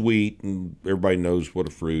they're sweet, and everybody knows what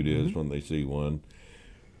a fruit is when they see one.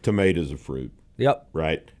 Tomatoes a fruit, Yep.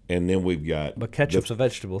 right? And then we've got But ketchup's a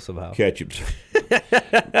vegetable somehow. ketchups.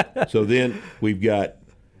 So then we've got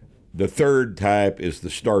the third type is the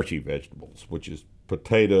starchy vegetables, which is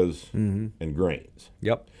potatoes and grains.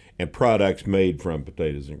 Yep. And products made from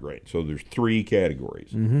potatoes and grains. So there's three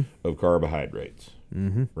categories of carbohydrates,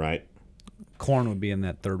 right? Corn would be in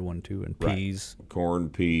that third one too, and Right. peas. Corn,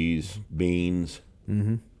 peas, beans,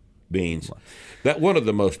 beans. That one of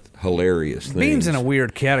the most hilarious things. Beans in a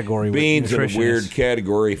weird category. Beans with in a weird nutritionists.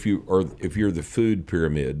 category if you're the food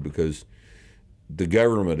pyramid, because the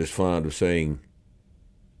government is fond of saying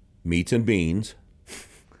meats and beans.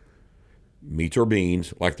 Meats or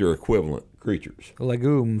beans, like they're equivalent creatures.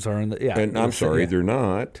 Legumes are in the And I'm sorry, they're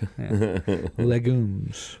not.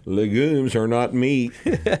 legumes. Legumes are not meat.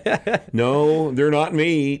 No, they're not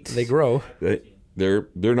meat. They grow. They're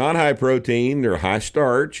not high protein. They're high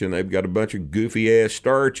starch, and they've got a bunch of goofy ass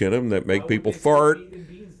starch in them that make people fart.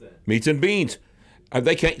 Meats and beans.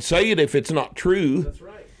 They can't say it if it's not true. That's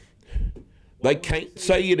right. They can't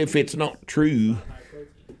say it if it's not true.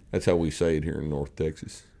 That's how we say it here in North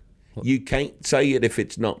Texas. You can't say it if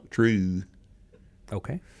it's not true.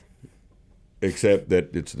 Okay. Except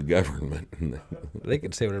that it's the government. They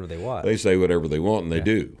can say whatever they want. They say whatever they want, and they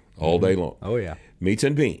do all day long. Oh yeah. Meats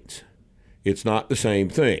and beans. It's not the same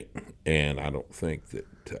thing, and I don't think that.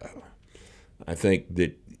 I think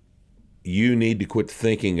that you need to quit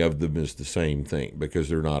thinking of them as the same thing because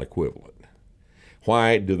they're not equivalent.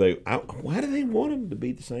 Why do they want them to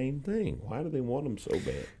be the same thing? Why do they want them so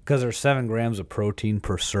bad? Because there's 7 grams of protein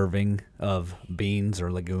per serving of beans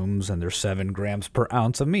or legumes, and there's 7 grams per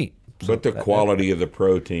ounce of meat. So But the quality of the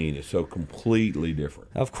protein is so completely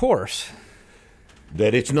different of course,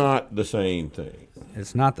 that it's not the same thing.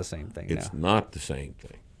 it's not the same thing. It's now. not the same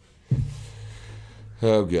thing.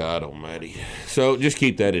 Oh, God almighty. So just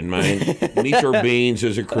keep that in mind. Meats or beans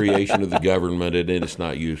is a creation of the government, and it's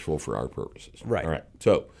not useful for our purposes. Right. All right.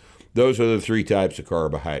 So those are the 3 types of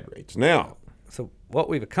carbohydrates. Now, So what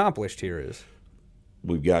we've accomplished here is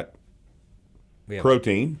we've got we have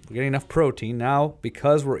protein. we're getting enough protein now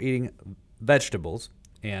because we're eating vegetables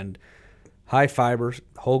and high fibers,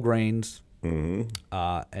 whole grains,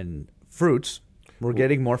 and fruits. We're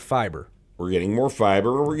getting more fiber. We're getting more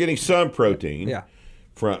fiber, and we're getting some protein. Yeah.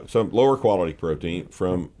 From some lower quality protein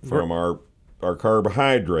from our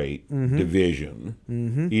carbohydrate division,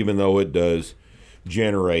 even though it does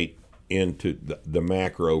generate into the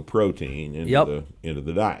macro protein into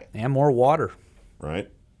the diet, And more water.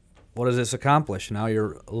 right? What does this accomplish? Now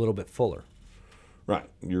you're a little bit fuller. Right.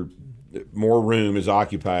 More room is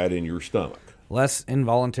occupied in your stomach. Less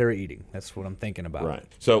involuntary eating. That's what I'm thinking about. Right.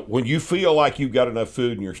 So when you feel like you've got enough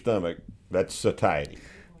food in your stomach, that's satiety.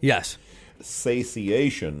 Yes.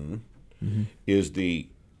 Satiation is the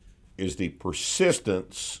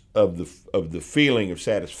persistence of the feeling of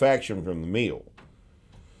satisfaction from the meal.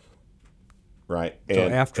 Right.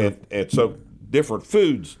 And so different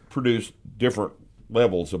foods produce different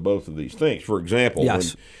levels of both of these things. For example, when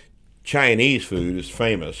Chinese food is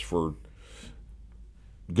famous for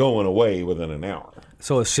going away within an hour.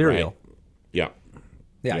 So is cereal. Right? Yeah.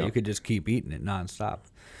 Yeah, you could just keep eating it nonstop.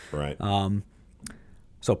 Right.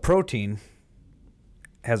 So protein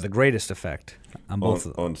has the greatest effect on both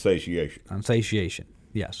of them. On satiation. On satiation,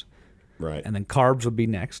 yes. Right. And then carbs would be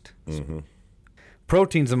next. Mm-hmm.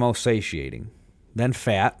 Protein's the most satiating. Then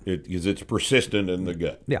fat. Because it's persistent in the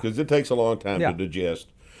gut. Yeah. Because it takes a long time to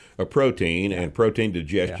digest a protein, and protein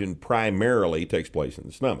digestion primarily takes place in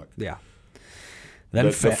the stomach. Yeah. Then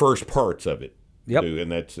the first parts of it do,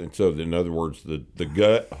 and so in other words, the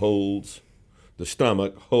gut holds, the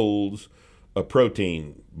stomach holds a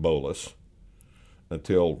protein bolus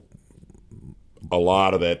until a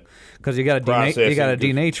lot of that. Because you got to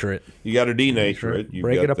denature it. You got to denature it.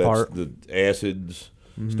 Break it apart. The acids,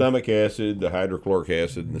 stomach acid, the hydrochloric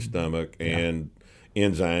acid in the stomach, and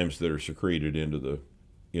enzymes that are secreted into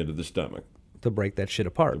the stomach. To break that shit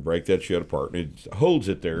apart. And it holds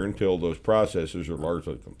it there until those processes are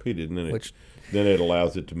largely completed, and then it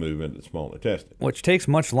allows it to move into the small intestine. Which takes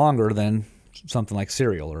much longer than something like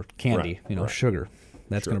cereal or candy, sugar.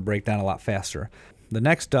 That's going to break down a lot faster. The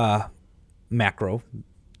next macro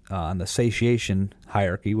on the satiation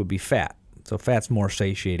hierarchy would be fat. So fat's more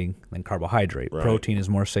satiating than carbohydrate. Right. Protein is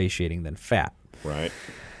more satiating than fat. Right.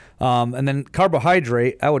 And then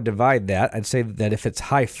carbohydrate, I would divide that. I'd say that if it's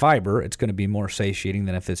high fiber, it's going to be more satiating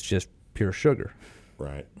than if it's just pure sugar.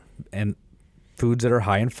 Right. And foods that are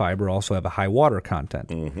high in fiber also have a high water content.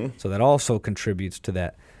 Mm-hmm. So that also contributes to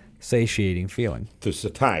that satiating feeling. To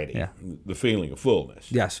satiety, the feeling of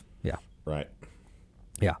fullness. Yes. Yeah. Right.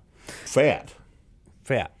 Yeah. Fat.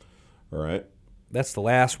 All right. That's the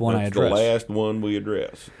last one I address. That's the last one we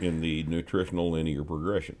address in the nutritional linear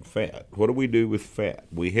progression. Fat. What do we do with fat?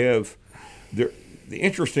 We have the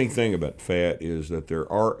interesting thing about fat is that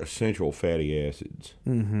there are essential fatty acids.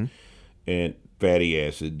 Mm-hmm. And fatty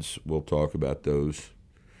acids, we'll talk about those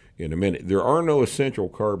in a minute. There are no essential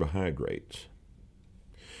carbohydrates.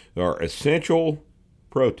 There are essential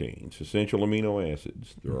proteins, essential amino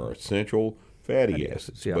acids. There are essential fatty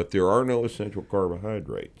acids, but there are no essential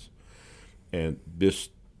carbohydrates. And this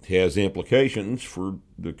has implications for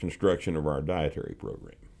the construction of our dietary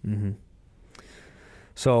program. Mm-hmm.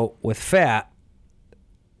 So with fat,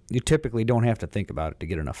 you typically don't have to think about it to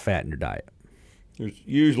get enough fat in your diet. There's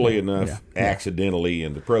usually enough accidentally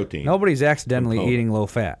in the protein. Nobody's accidentally eating low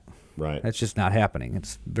fat. Right. That's just not happening.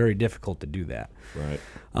 It's very difficult to do that.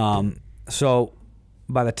 Right. So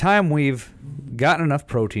by the time we've gotten enough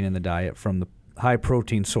protein in the diet from the high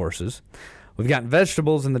protein sources, we've gotten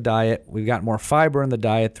vegetables in the diet, we've got more fiber in the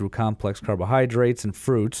diet through complex carbohydrates and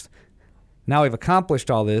fruits. Now we've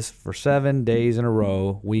accomplished all this for 7 days in a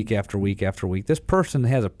row, week after week after week. This person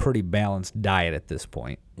has a pretty balanced diet at this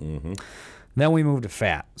point. Mm-hmm. Then we move to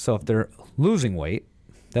fat. So if they're losing weight,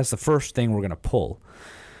 that's the first thing we're going to pull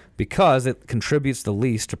because it contributes the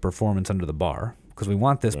least to performance under the bar because we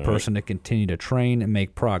want this person to continue to train and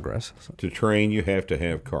make progress. To train, you have to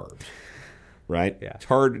have carbs. Right? Yeah. It's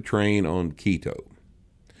hard to train on keto.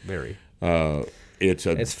 Very.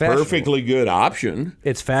 It's perfectly good option.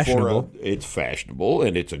 It's fashionable. It's fashionable,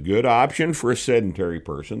 and it's a good option for a sedentary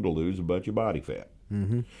person to lose a bunch of body fat.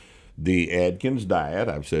 Mm-hmm. The Atkins diet,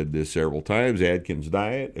 I've said this several times, Atkins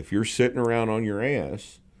diet, if you're sitting around on your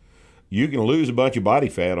ass, you can lose a bunch of body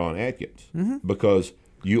fat on Atkins because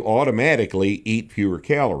you automatically eat fewer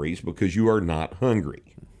calories because you are not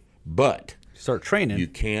hungry. But start training. You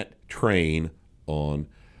can't train on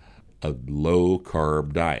a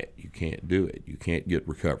low-carb diet. You can't do it. You can't get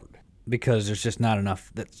recovered. Because there's just not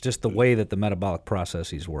enough. That's just the way that the metabolic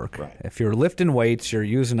processes work. Right. If you're lifting weights, you're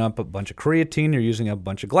using up a bunch of creatine, you're using up a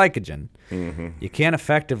bunch of glycogen. Mm-hmm. You can't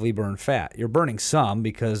effectively burn fat. You're burning some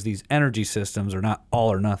because these energy systems are not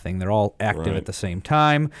all or nothing. They're all active at the same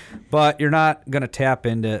time. But you're not going to tap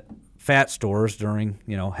into fat stores during,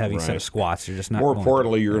 heavy set of squats. You're just not. More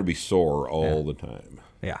importantly, you're going to be sore all the time.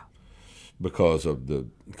 Yeah. Because of the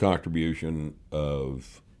contribution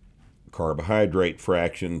of carbohydrate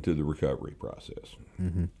fraction to the recovery process.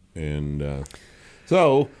 Mm-hmm. And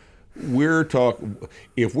so we're talking,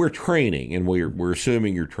 if we're training, and we're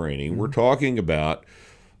assuming you're training, we're talking about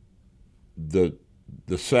the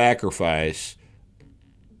sacrifice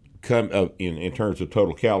in terms of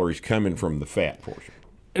total calories coming from the fat portion.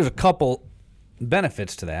 There's a couple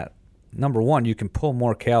benefits to that. Number one, you can pull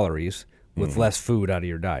more calories with less food out of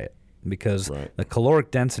your diet because the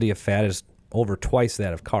caloric density of fat is over twice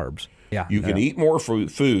that of carbs. Yeah, You can eat more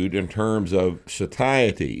food in terms of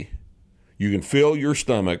satiety. You can fill your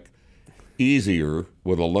stomach easier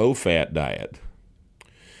with a low-fat diet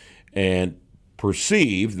and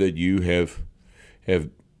perceive that you have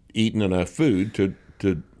eaten enough food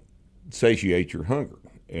to satiate your hunger.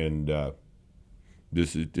 And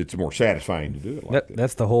it's more satisfying to do it like that.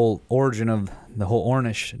 That's the whole origin of the whole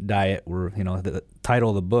Ornish diet, where the title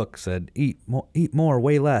of the book said eat more,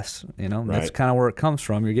 weigh less. That's kind of where it comes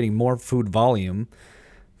from. You're getting more food volume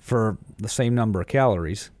for the same number of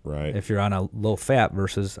calories. Right. If you're on a low fat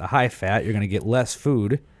versus a high fat, you're going to get less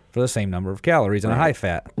food for the same number of calories on a high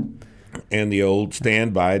fat. And the old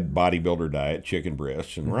standby bodybuilder diet: chicken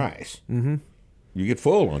breasts and rice. Mm-hmm. You get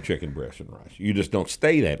full on chicken breast and rice. You just don't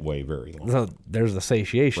stay that way very long. So there's the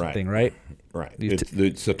satiation thing, right? Right.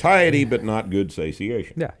 It's satiety, but not good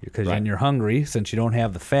satiation. Yeah, because then you're hungry. Since you don't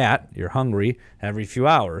have the fat, you're hungry every few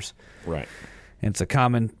hours. Right. And it's a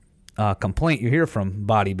common complaint you hear from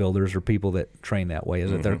bodybuilders or people that train that way,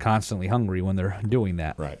 is that they're constantly hungry when they're doing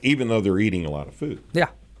that. Right. Even though they're eating a lot of food. Yeah.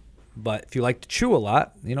 But if you like to chew a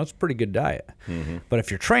lot, it's a pretty good diet. Mm-hmm. But if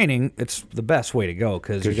you're training, it's the best way to go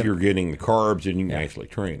because you're getting the carbs and you can actually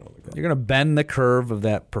train on the carbs. You're going to bend the curve of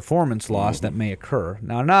that performance loss that may occur.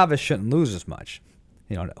 Now, a novice shouldn't lose as much.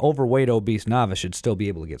 An overweight, obese novice should still be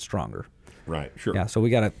able to get stronger. Right, sure. Yeah, so we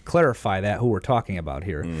got to clarify that, who we're talking about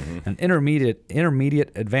here. Mm-hmm. An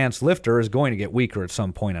intermediate advanced lifter is going to get weaker at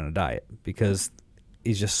some point on a diet because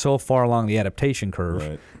he's just so far along the adaptation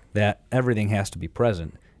curve that everything has to be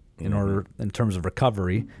present in order, in terms of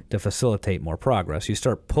recovery, to facilitate more progress. You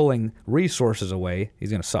start pulling resources away,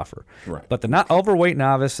 he's going to suffer. Right. But the overweight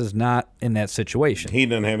novice is not in that situation. He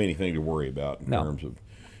doesn't have anything to worry about in terms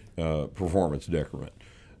of performance decrement.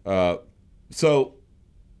 So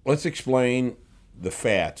let's explain the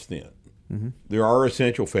fats then. Mm-hmm. There are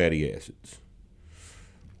essential fatty acids.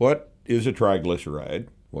 What is a triglyceride?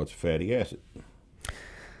 What's a fatty acid?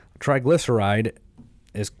 Triglyceride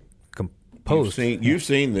is composed. You've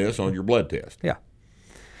seen this on your blood test. Yeah.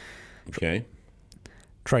 Okay.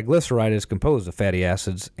 Triglyceride is composed of fatty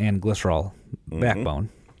acids and glycerol backbone,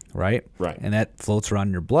 right? Right. And that floats around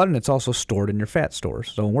in your blood, and it's also stored in your fat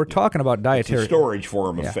stores. So when we're talking about dietary... It's a storage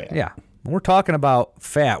form of fat. Yeah. When we're talking about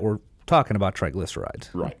fat, we're talking about triglycerides.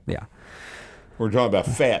 Right. Yeah. We're talking about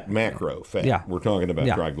fat, macro fat. Yeah. We're talking about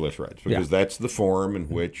triglycerides because that's the form in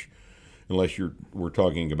which, unless we're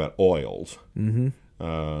talking about oils,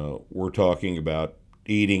 we're talking about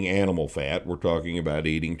eating animal fat. We're talking about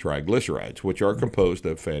eating triglycerides, which are composed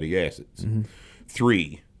of fatty acids.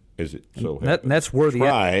 3, is it so? That's where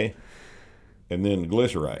and then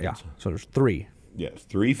glycerides. Yeah. So there's 3. Yes,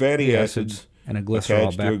 3 fatty acids and a glycerol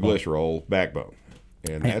attached backbone. to a glycerol backbone,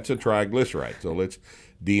 and that's a triglyceride. So let's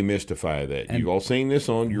demystify that. You've all seen this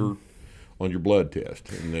on your blood test,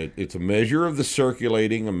 and it's a measure of the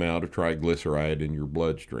circulating amount of triglyceride in your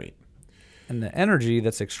bloodstream. And the energy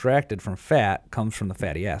that's extracted from fat comes from the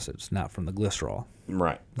fatty acids, not from the glycerol.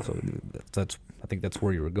 Right. So I think that's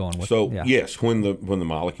where you were going with. So yes, when the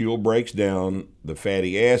molecule breaks down, the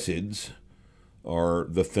fatty acids are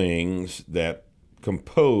the things that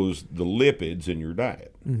compose the lipids in your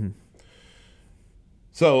diet. Mm-hmm.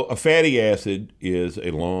 So a fatty acid is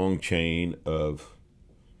a long chain of...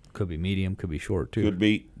 Could be medium, could be short too. Could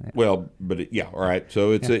be, all right.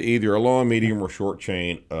 So it's either a long, medium, or short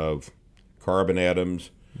chain of carbon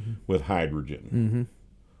atoms with hydrogen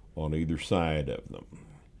on either side of them.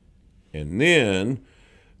 And then,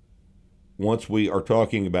 once we are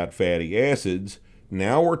talking about fatty acids,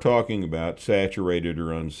 now we're talking about saturated or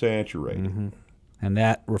unsaturated. Mm-hmm. And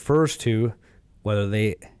that refers to whether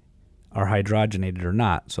they are hydrogenated or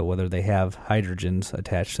not, so whether they have hydrogens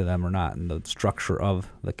attached to them or not, and the structure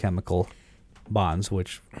of the chemical bonds,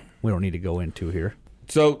 which we don't need to go into here.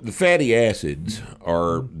 So the fatty acids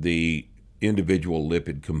are the individual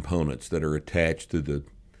lipid components that are attached to the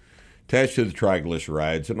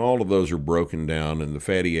triglycerides, and all of those are broken down, and the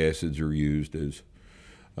fatty acids are used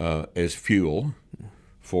as fuel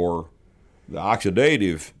for the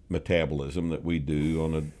oxidative metabolism that we do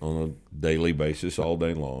on a daily basis all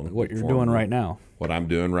day long. What you're doing right now. What I'm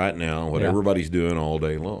doing right now, what everybody's doing all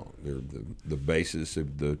day long. They're the basis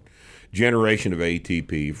of the generation of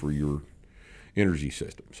ATP for your energy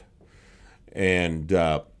systems. And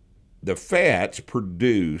the fats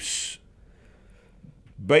produce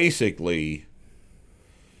basically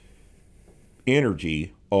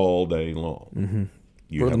energy all day long. Mm-hmm.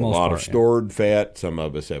 you For have the a most lot part, of yeah. stored fat. Some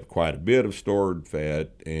of us have quite a bit of stored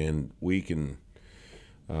fat, and we can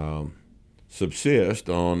subsist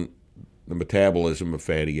on the metabolism of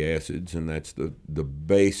fatty acids, and that's the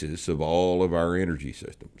basis of all of our energy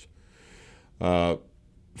systems.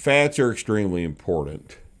 Fats are extremely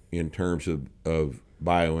important in terms of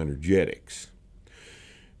bioenergetics.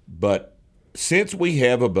 But since we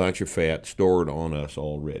have a bunch of fat stored on us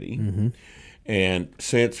already, and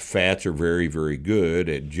since fats are very, very good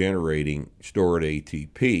at generating stored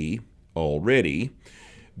ATP already,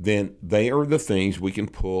 then they are the things we can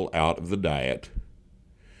pull out of the diet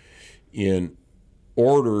in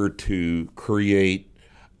order to create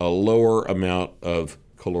a lower amount of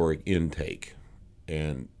caloric intake.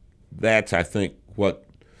 And that's, I think, what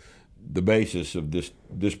the basis of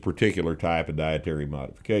this particular type of dietary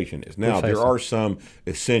modification is. Now, there Precisely. are some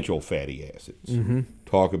essential fatty acids.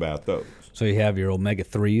 Talk about those. So you have your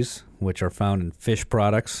omega-3s, which are found in fish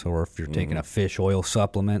products, or if you're taking a fish oil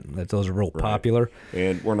supplement, those are real popular.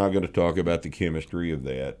 And we're not going to talk about the chemistry of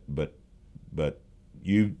that, but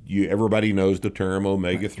you everybody knows the term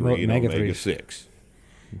omega-3 and Omega-3s. omega-6.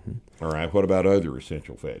 All right, what about other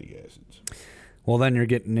essential fatty acids? Well, then you're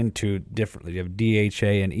getting into differently. You have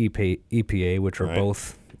DHA and EPA, which are Right.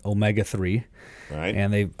 both omega-3. Right?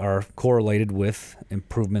 And they are correlated with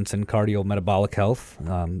improvements in cardiometabolic health.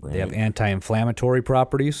 They have anti-inflammatory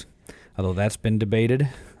properties, although that's been debated.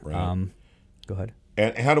 Right. Go ahead.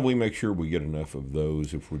 And how do we make sure we get enough of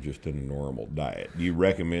those if we're just in a normal diet? Do you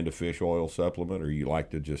recommend a fish oil supplement, or you like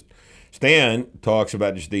to just... Stan talks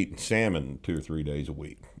about just eating salmon 2 or 3 days a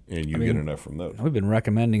week, and you get enough from those. We've been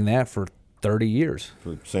recommending that for 30 years.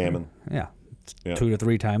 For salmon? Yeah, Yeah. 2 to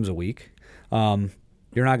 3 times a week.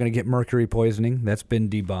 You're not going to get mercury poisoning. That's been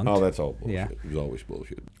debunked. Oh, that's all bullshit. Yeah. It was always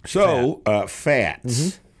bullshit. So,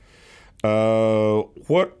 fats. So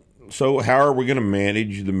how are we going to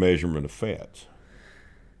manage the measurement of fats?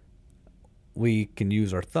 We can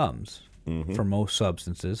use our thumbs for most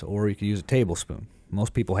substances, or you can use a tablespoon.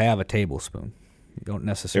 Most people have a tablespoon. You don't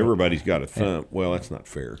necessarily. Everybody's got a thumb. Well, that's not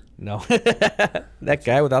fair. No. That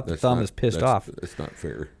guy without the thumb is pissed off. That's not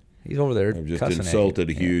fair. He's over there I've just cussing insulted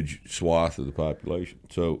a at you. huge swath of the population.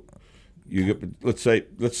 So, let's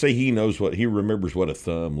say he remembers what a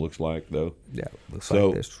thumb looks like, though. Yeah, looks So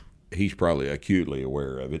like this. he's probably acutely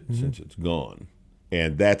aware of it since it's gone,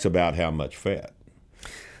 and that's about how much fat.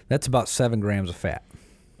 That's about 7 grams of fat.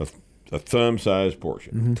 A thumb-sized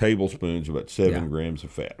portion. A tablespoon's about 7 grams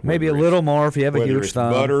of fat. Maybe a Whether little more if you have a whether huge it's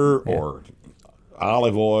thumb. butter or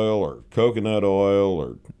olive oil or coconut oil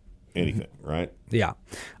or anything, right? Yeah.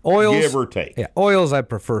 Oils. Give or take, Yeah, oils I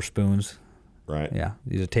prefer spoons. right? Yeah,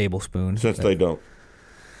 use a tablespoon. Since there's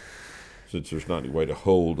not any way to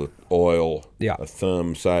hold a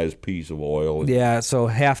thumb-sized piece of oil. Yeah, so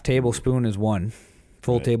half tablespoon is 1.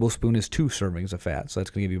 Full tablespoon is 2 servings of fat. So that's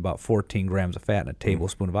going to give you about 14 grams of fat in a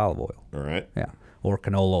tablespoon of olive oil. All right, Yeah. Or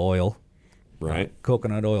canola oil. right.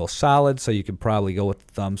 Coconut oil solid, so you could probably go with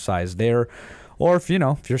the thumb size there. Or if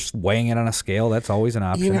you're weighing it on a scale, that's always an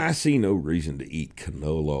option. I see no reason to eat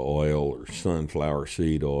canola oil or sunflower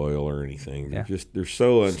seed oil or anything. They're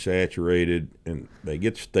so unsaturated, and they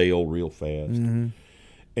get stale real fast, and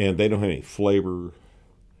they don't have any flavor.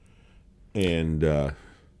 And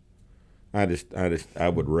I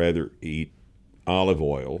would rather eat olive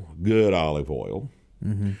oil, good olive oil,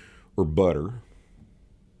 or butter,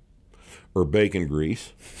 or bacon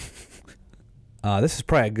grease. This is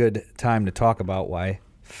probably a good time to talk about why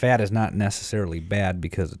fat is not necessarily bad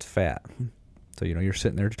because it's fat. So, you're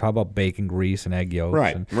sitting there to talk about bacon grease and egg yolks.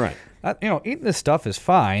 Right, and, right. Eating this stuff is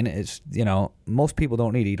fine. It's, most people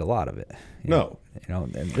don't need to eat a lot of it. No.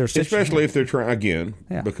 And there's Especially if they're trying, again,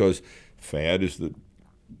 Yeah. because fat is the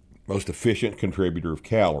most efficient contributor of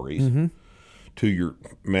calories to your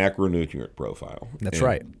macronutrient profile. That's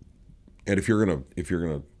right. And if you're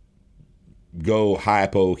gonna go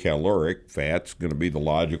hypocaloric, fat's going to be the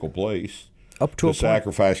logical place Up to to a point.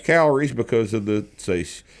 sacrifice calories because of the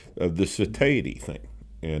satiety thing.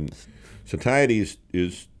 And satiety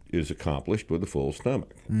is accomplished with a full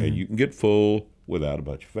stomach, and you can get full without a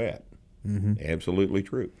bunch of fat. Absolutely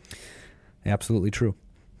true. Absolutely true.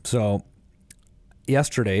 So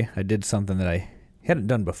yesterday I did something that I hadn't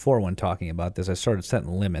done before when talking about this. I started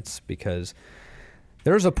setting limits because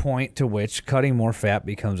there's a point to which cutting more fat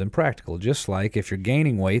becomes impractical. Just like if you're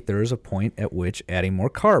gaining weight, there is a point at which adding more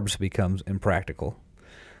carbs becomes impractical.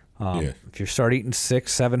 Yes. If you start eating 600,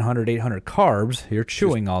 700, 800 carbs, you're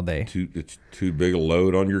chewing all day. It's too big a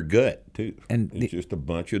load on your gut, too. And it's just a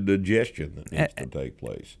bunch of digestion that needs to take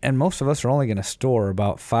place. And most of us are only going to store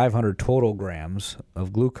about 500 total grams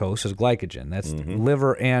of glucose as glycogen. That's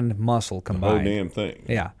liver and muscle combined. The whole damn thing.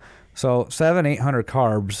 Yeah. So 700-800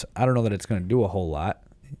 carbs, I don't know that it's going to do a whole lot.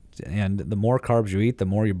 And the more carbs you eat, the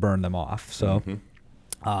more you burn them off. So,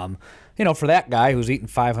 for that guy who's eating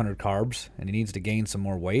 500 carbs and he needs to gain some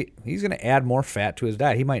more weight, he's going to add more fat to his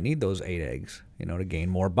diet. He might need those 8 eggs, to gain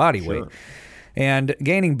more body weight. And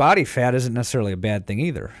gaining body fat isn't necessarily a bad thing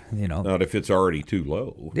either. Not if it's already too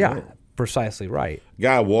low. Yeah, No. precisely right.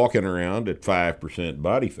 Guy walking around at 5%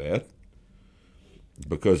 body fat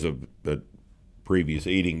because of a previous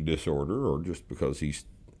eating disorder or just because he's,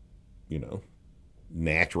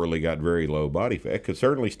 naturally got very low body fat could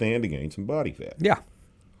certainly stand to gain some body fat. Yeah.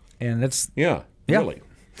 And it's Yeah. Really.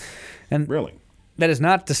 And really. that is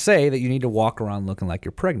not to say that you need to walk around looking like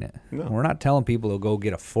you're pregnant. No. We're not telling people to go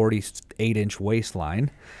get a 48-inch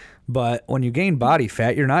waistline. But when you gain body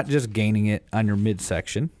fat, you're not just gaining it on your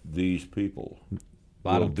midsection. These people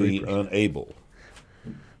Bottom will be 3%. unable.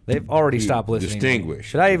 They've already stopped listening. Distinguish.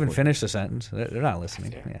 Should I even finish the sentence? They're not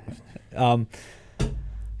listening. Yeah.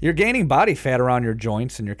 You're gaining body fat around your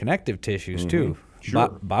joints and your connective tissues, too. Sure.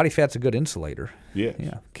 Body fat's a good insulator. Yes.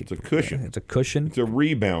 Yeah. It's a cushion. It's a cushion. It's a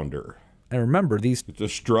rebounder. And remember, these. It's a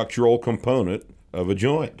structural component of a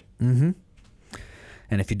joint. And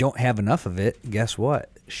if you don't have enough of it, guess what?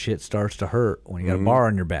 Shit starts to hurt when you got a bar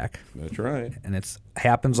on your back. That's right. And it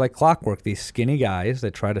happens like clockwork. These skinny guys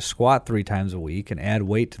that try to squat 3 times a week and add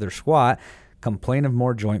weight to their squat complain of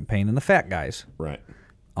more joint pain than the fat guys. Right.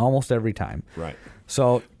 Almost every time. Right.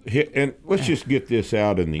 So, And let's just get this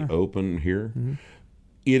out in the open here.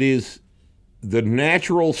 It is the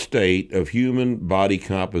natural state of human body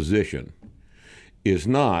composition is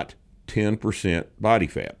not 10% body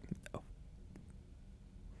fat.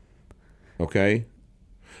 Okay?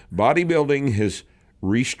 Bodybuilding has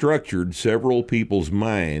restructured several people's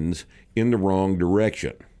minds in the wrong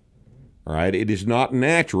direction. All right? It is not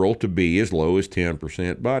natural to be as low as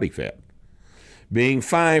 10% body fat. Being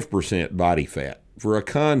 5% body fat for a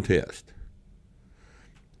contest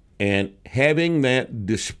and having that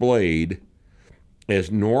displayed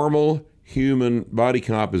as normal human body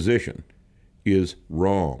composition is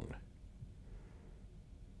wrong.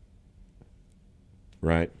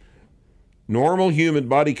 Right? Normal human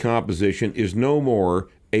body composition is no more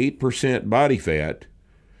 8% body fat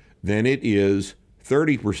than it is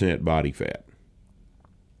 30% body fat.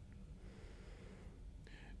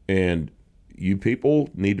 And you people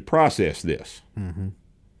need to process this.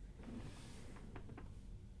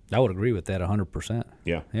 I would agree with that 100%.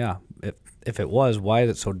 Yeah. Yeah. If it was, why is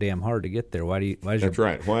it so damn hard to get there? That's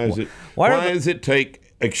right. Why does it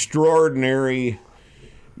take extraordinary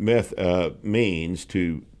means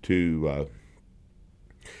to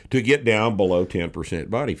get down below 10%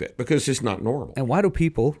 body fat? Because it's not normal. And why do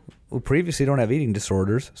people who previously don't have eating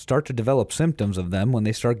disorders start to develop symptoms of them when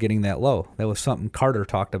they start getting that low? That was something Carter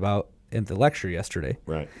talked about in the lecture yesterday.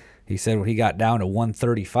 Right. He said when he got down to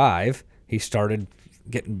 135, he started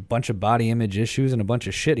getting a bunch of body image issues and a bunch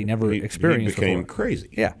of shit he never experienced He became before. crazy.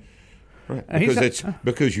 Yeah. Right. And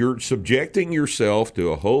Because you're subjecting yourself to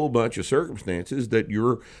a whole bunch of circumstances that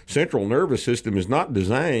your central nervous system is not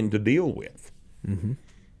designed to deal with.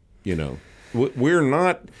 We're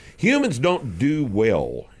not, humans don't do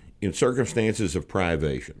well in circumstances of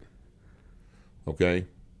privation. Okay?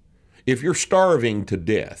 If you're starving to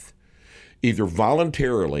death, either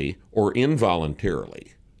voluntarily or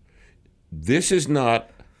involuntarily, this is not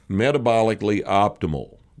metabolically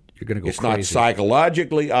optimal. You're going to go It's crazy. not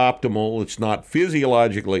psychologically optimal. It's not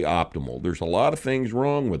physiologically optimal. There's a lot of things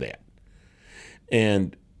wrong with that.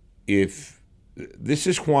 And if this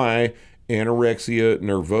is why anorexia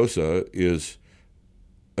nervosa is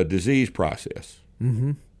a disease process.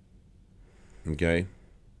 Okay?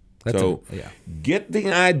 Get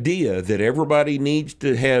the idea that everybody needs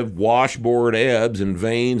to have washboard abs and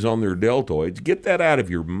veins on their deltoids. Get that out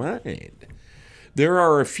of your mind. There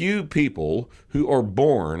are a few people who are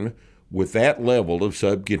born with that level of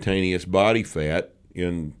subcutaneous body fat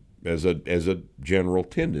as a general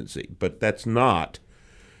tendency, but that's not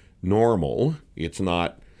normal. It's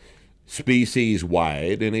not species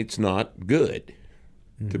wide, and it's not good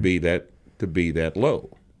to be that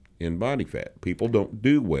low in body fat. People don't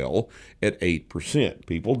do well at 8%.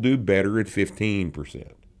 People do better at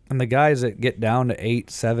 15%. And the guys that get down to 8,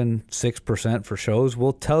 7, 6% for shows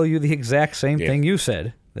will tell you the exact same thing you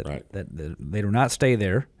said. That they do not stay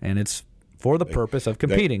there, and it's for the purpose of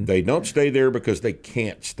competing. They don't stay there because they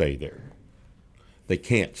can't stay there. They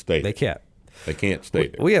can't stay there. They can't. They can't stay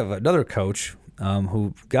there. We have another coach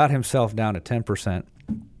who got himself down to 10%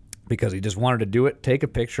 because he just wanted to do it, take a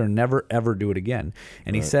picture, and never, ever do it again.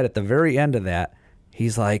 And he said at the very end of that,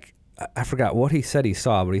 he's like, I forgot what he said he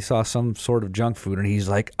saw, but he saw some sort of junk food, and he's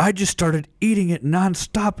like, I just started eating it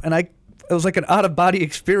nonstop, and it was like an out-of-body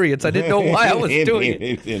experience. I didn't know why I was doing it.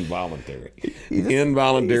 It's involuntary.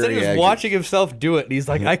 Involuntary He said he was action. watching himself do it, and he's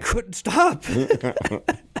like, I couldn't stop.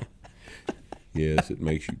 Yes, it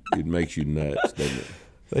makes you nuts, doesn't it?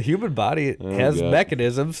 The human body has God.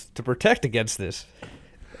 mechanisms to protect against this.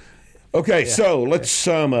 Okay, so let's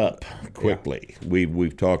sum up quickly.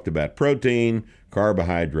 We've talked about protein,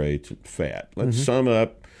 carbohydrates, and fat. Let's sum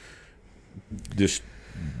up this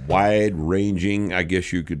wide-ranging, I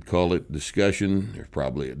guess you could call it, discussion. There's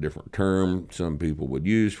probably a different term some people would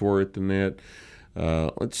use for it than that.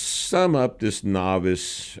 Let's sum up this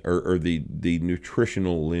novice or the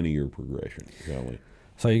nutritional linear progression, shall we?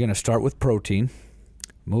 So you're going to start with protein,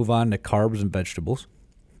 move on to carbs and vegetables,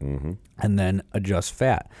 and then adjust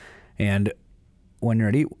fat. And when you're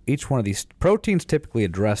at each one of these, protein's typically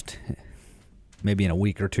addressed maybe in a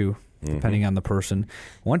week or two, depending on the person.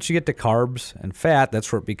 Once you get to carbs and fat,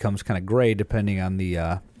 that's where it becomes kind of gray depending on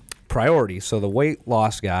the priority. So the weight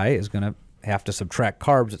loss guy is going to have to subtract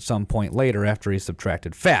carbs at some point later after he's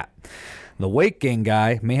subtracted fat. The weight gain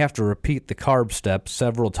guy may have to repeat the carb step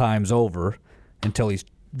several times over until he's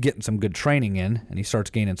getting some good training in and he starts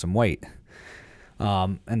gaining some weight.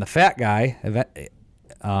 And the fat guy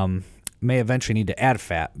may eventually need to add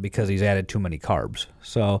fat because he's added too many carbs.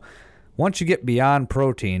 So once you get beyond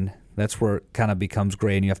protein, that's where it kind of becomes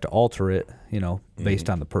gray and you have to alter it, based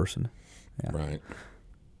on the person. Yeah. Right.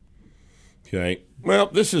 Okay. Well,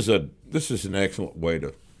 this is an excellent way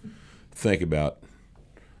to think about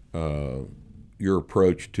your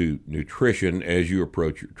approach to nutrition as you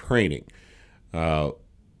approach your training.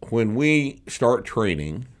 When we start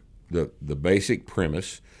training, the basic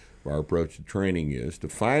premise of our approach to training is to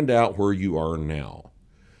find out where you are now.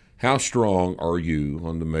 How strong are you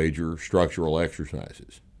on the major structural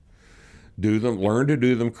exercises? Do them, learn to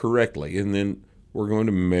do them correctly, and then we're going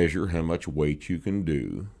to measure how much weight you can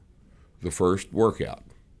do the first workout.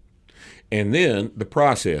 And then the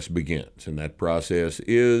process begins, and that process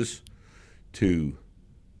is to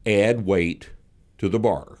add weight to the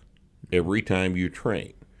bar every time you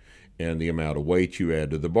train. And the amount of weight you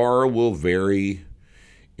add to the bar will vary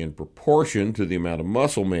in proportion to the amount of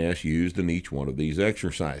muscle mass used in each one of these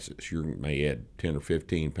exercises. You may add 10 or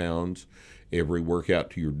 15 pounds every workout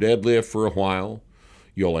to your deadlift for a while.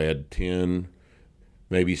 You'll add 10,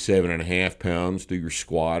 maybe 7.5 pounds to your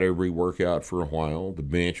squat every workout for a while. The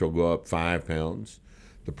bench will go up 5 pounds.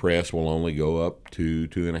 The press will only go up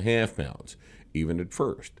 2.5 pounds, even at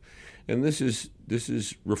first. And this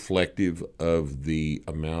is reflective of the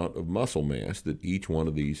amount of muscle mass that each one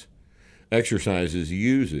of these exercises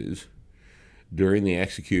uses during the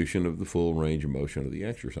execution of the full range of motion of the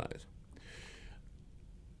exercise.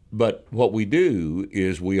 But what we do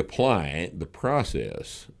is we apply the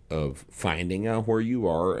process of finding out where you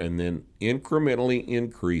are and then incrementally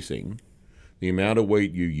increasing the amount of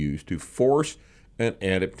weight you use to force an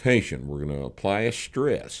adaptation. We're going to apply a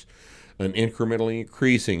stress, an incrementally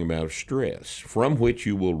increasing amount of stress from which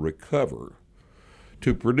you will recover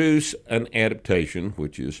to produce an adaptation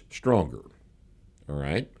which is stronger. All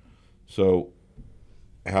right? So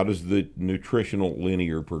how does the nutritional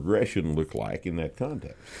linear progression look like in that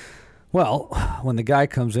context? Well, when the guy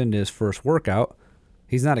comes into his first workout,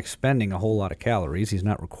 he's not expending a whole lot of calories. He's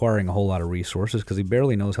not requiring a whole lot of resources because he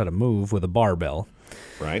barely knows how to move with a barbell.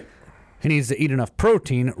 Right. He needs to eat enough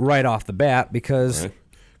protein right off the bat because... Right.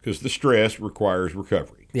 Because the stress requires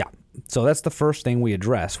recovery. Yeah. So that's the first thing we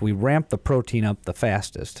address. We ramp the protein up the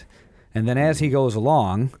fastest. And then as he goes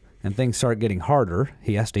along and things start getting harder,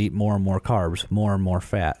 he has to eat more and more carbs, more and more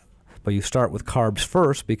fat. But you start with carbs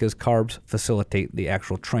first because carbs facilitate the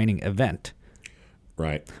actual training event.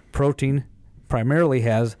 Right. Protein primarily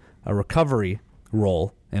has a recovery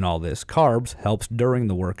role in all this. Carbs helps during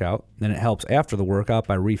the workout, and it helps after the workout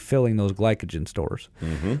by refilling those glycogen stores.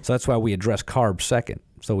 So that's why we address carbs second.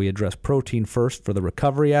 So we address protein first for the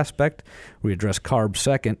recovery aspect. We address carbs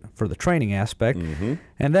second for the training aspect.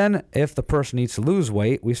 And then if the person needs to lose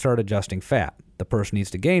weight, we start adjusting fat. The person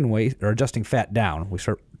needs to gain weight or adjusting fat down. We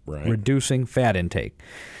start reducing fat intake.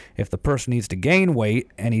 If the person needs to gain weight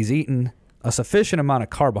and he's eaten a sufficient amount of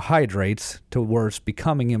carbohydrates to where it's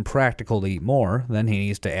becoming impractical to eat more, then he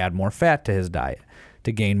needs to add more fat to his diet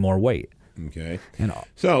to gain more weight. Okay.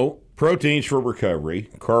 So proteins for recovery,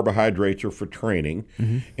 carbohydrates are for training,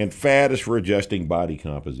 and fat is for adjusting body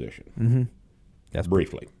composition. That's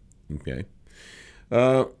briefly. Okay.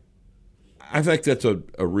 I think that's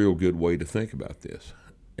a real good way to think about this.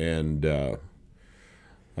 And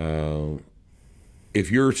if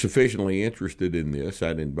you're sufficiently interested in this,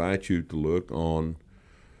 I'd invite you to look on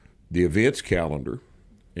the events calendar,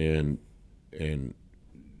 and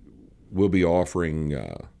we'll be offering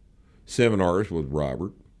seminars with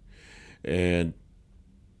Robert, and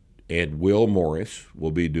Will Morris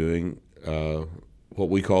will be doing what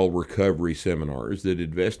we call recovery seminars that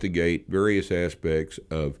investigate various aspects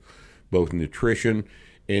of both nutrition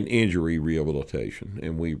and injury rehabilitation.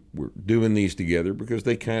 And we're doing these together because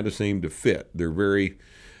they kind of seem to fit. They're very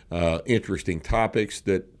interesting topics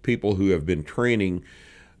that people who have been training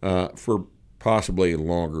for possibly a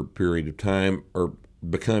longer period of time or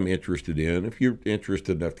become interested in. If you're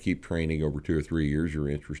interested enough to keep training over 2 or 3 years, you're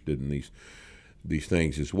interested in these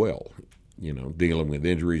things as well. You know, dealing with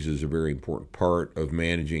injuries is a very important part of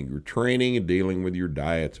managing your training, and dealing with your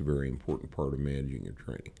diet's a very important part of managing your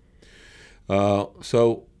training.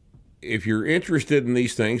 So if you're interested in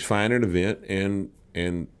these things, find an event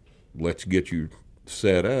and let's get you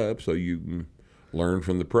set up so you can learn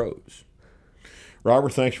from the pros.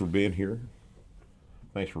 Robert, thanks for being here.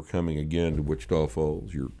 Thanks for coming again to Wichita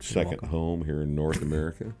Falls, your second home here in North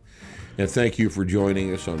America. And thank you for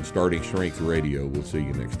joining us on Starting Strength Radio. We'll see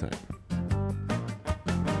you next time.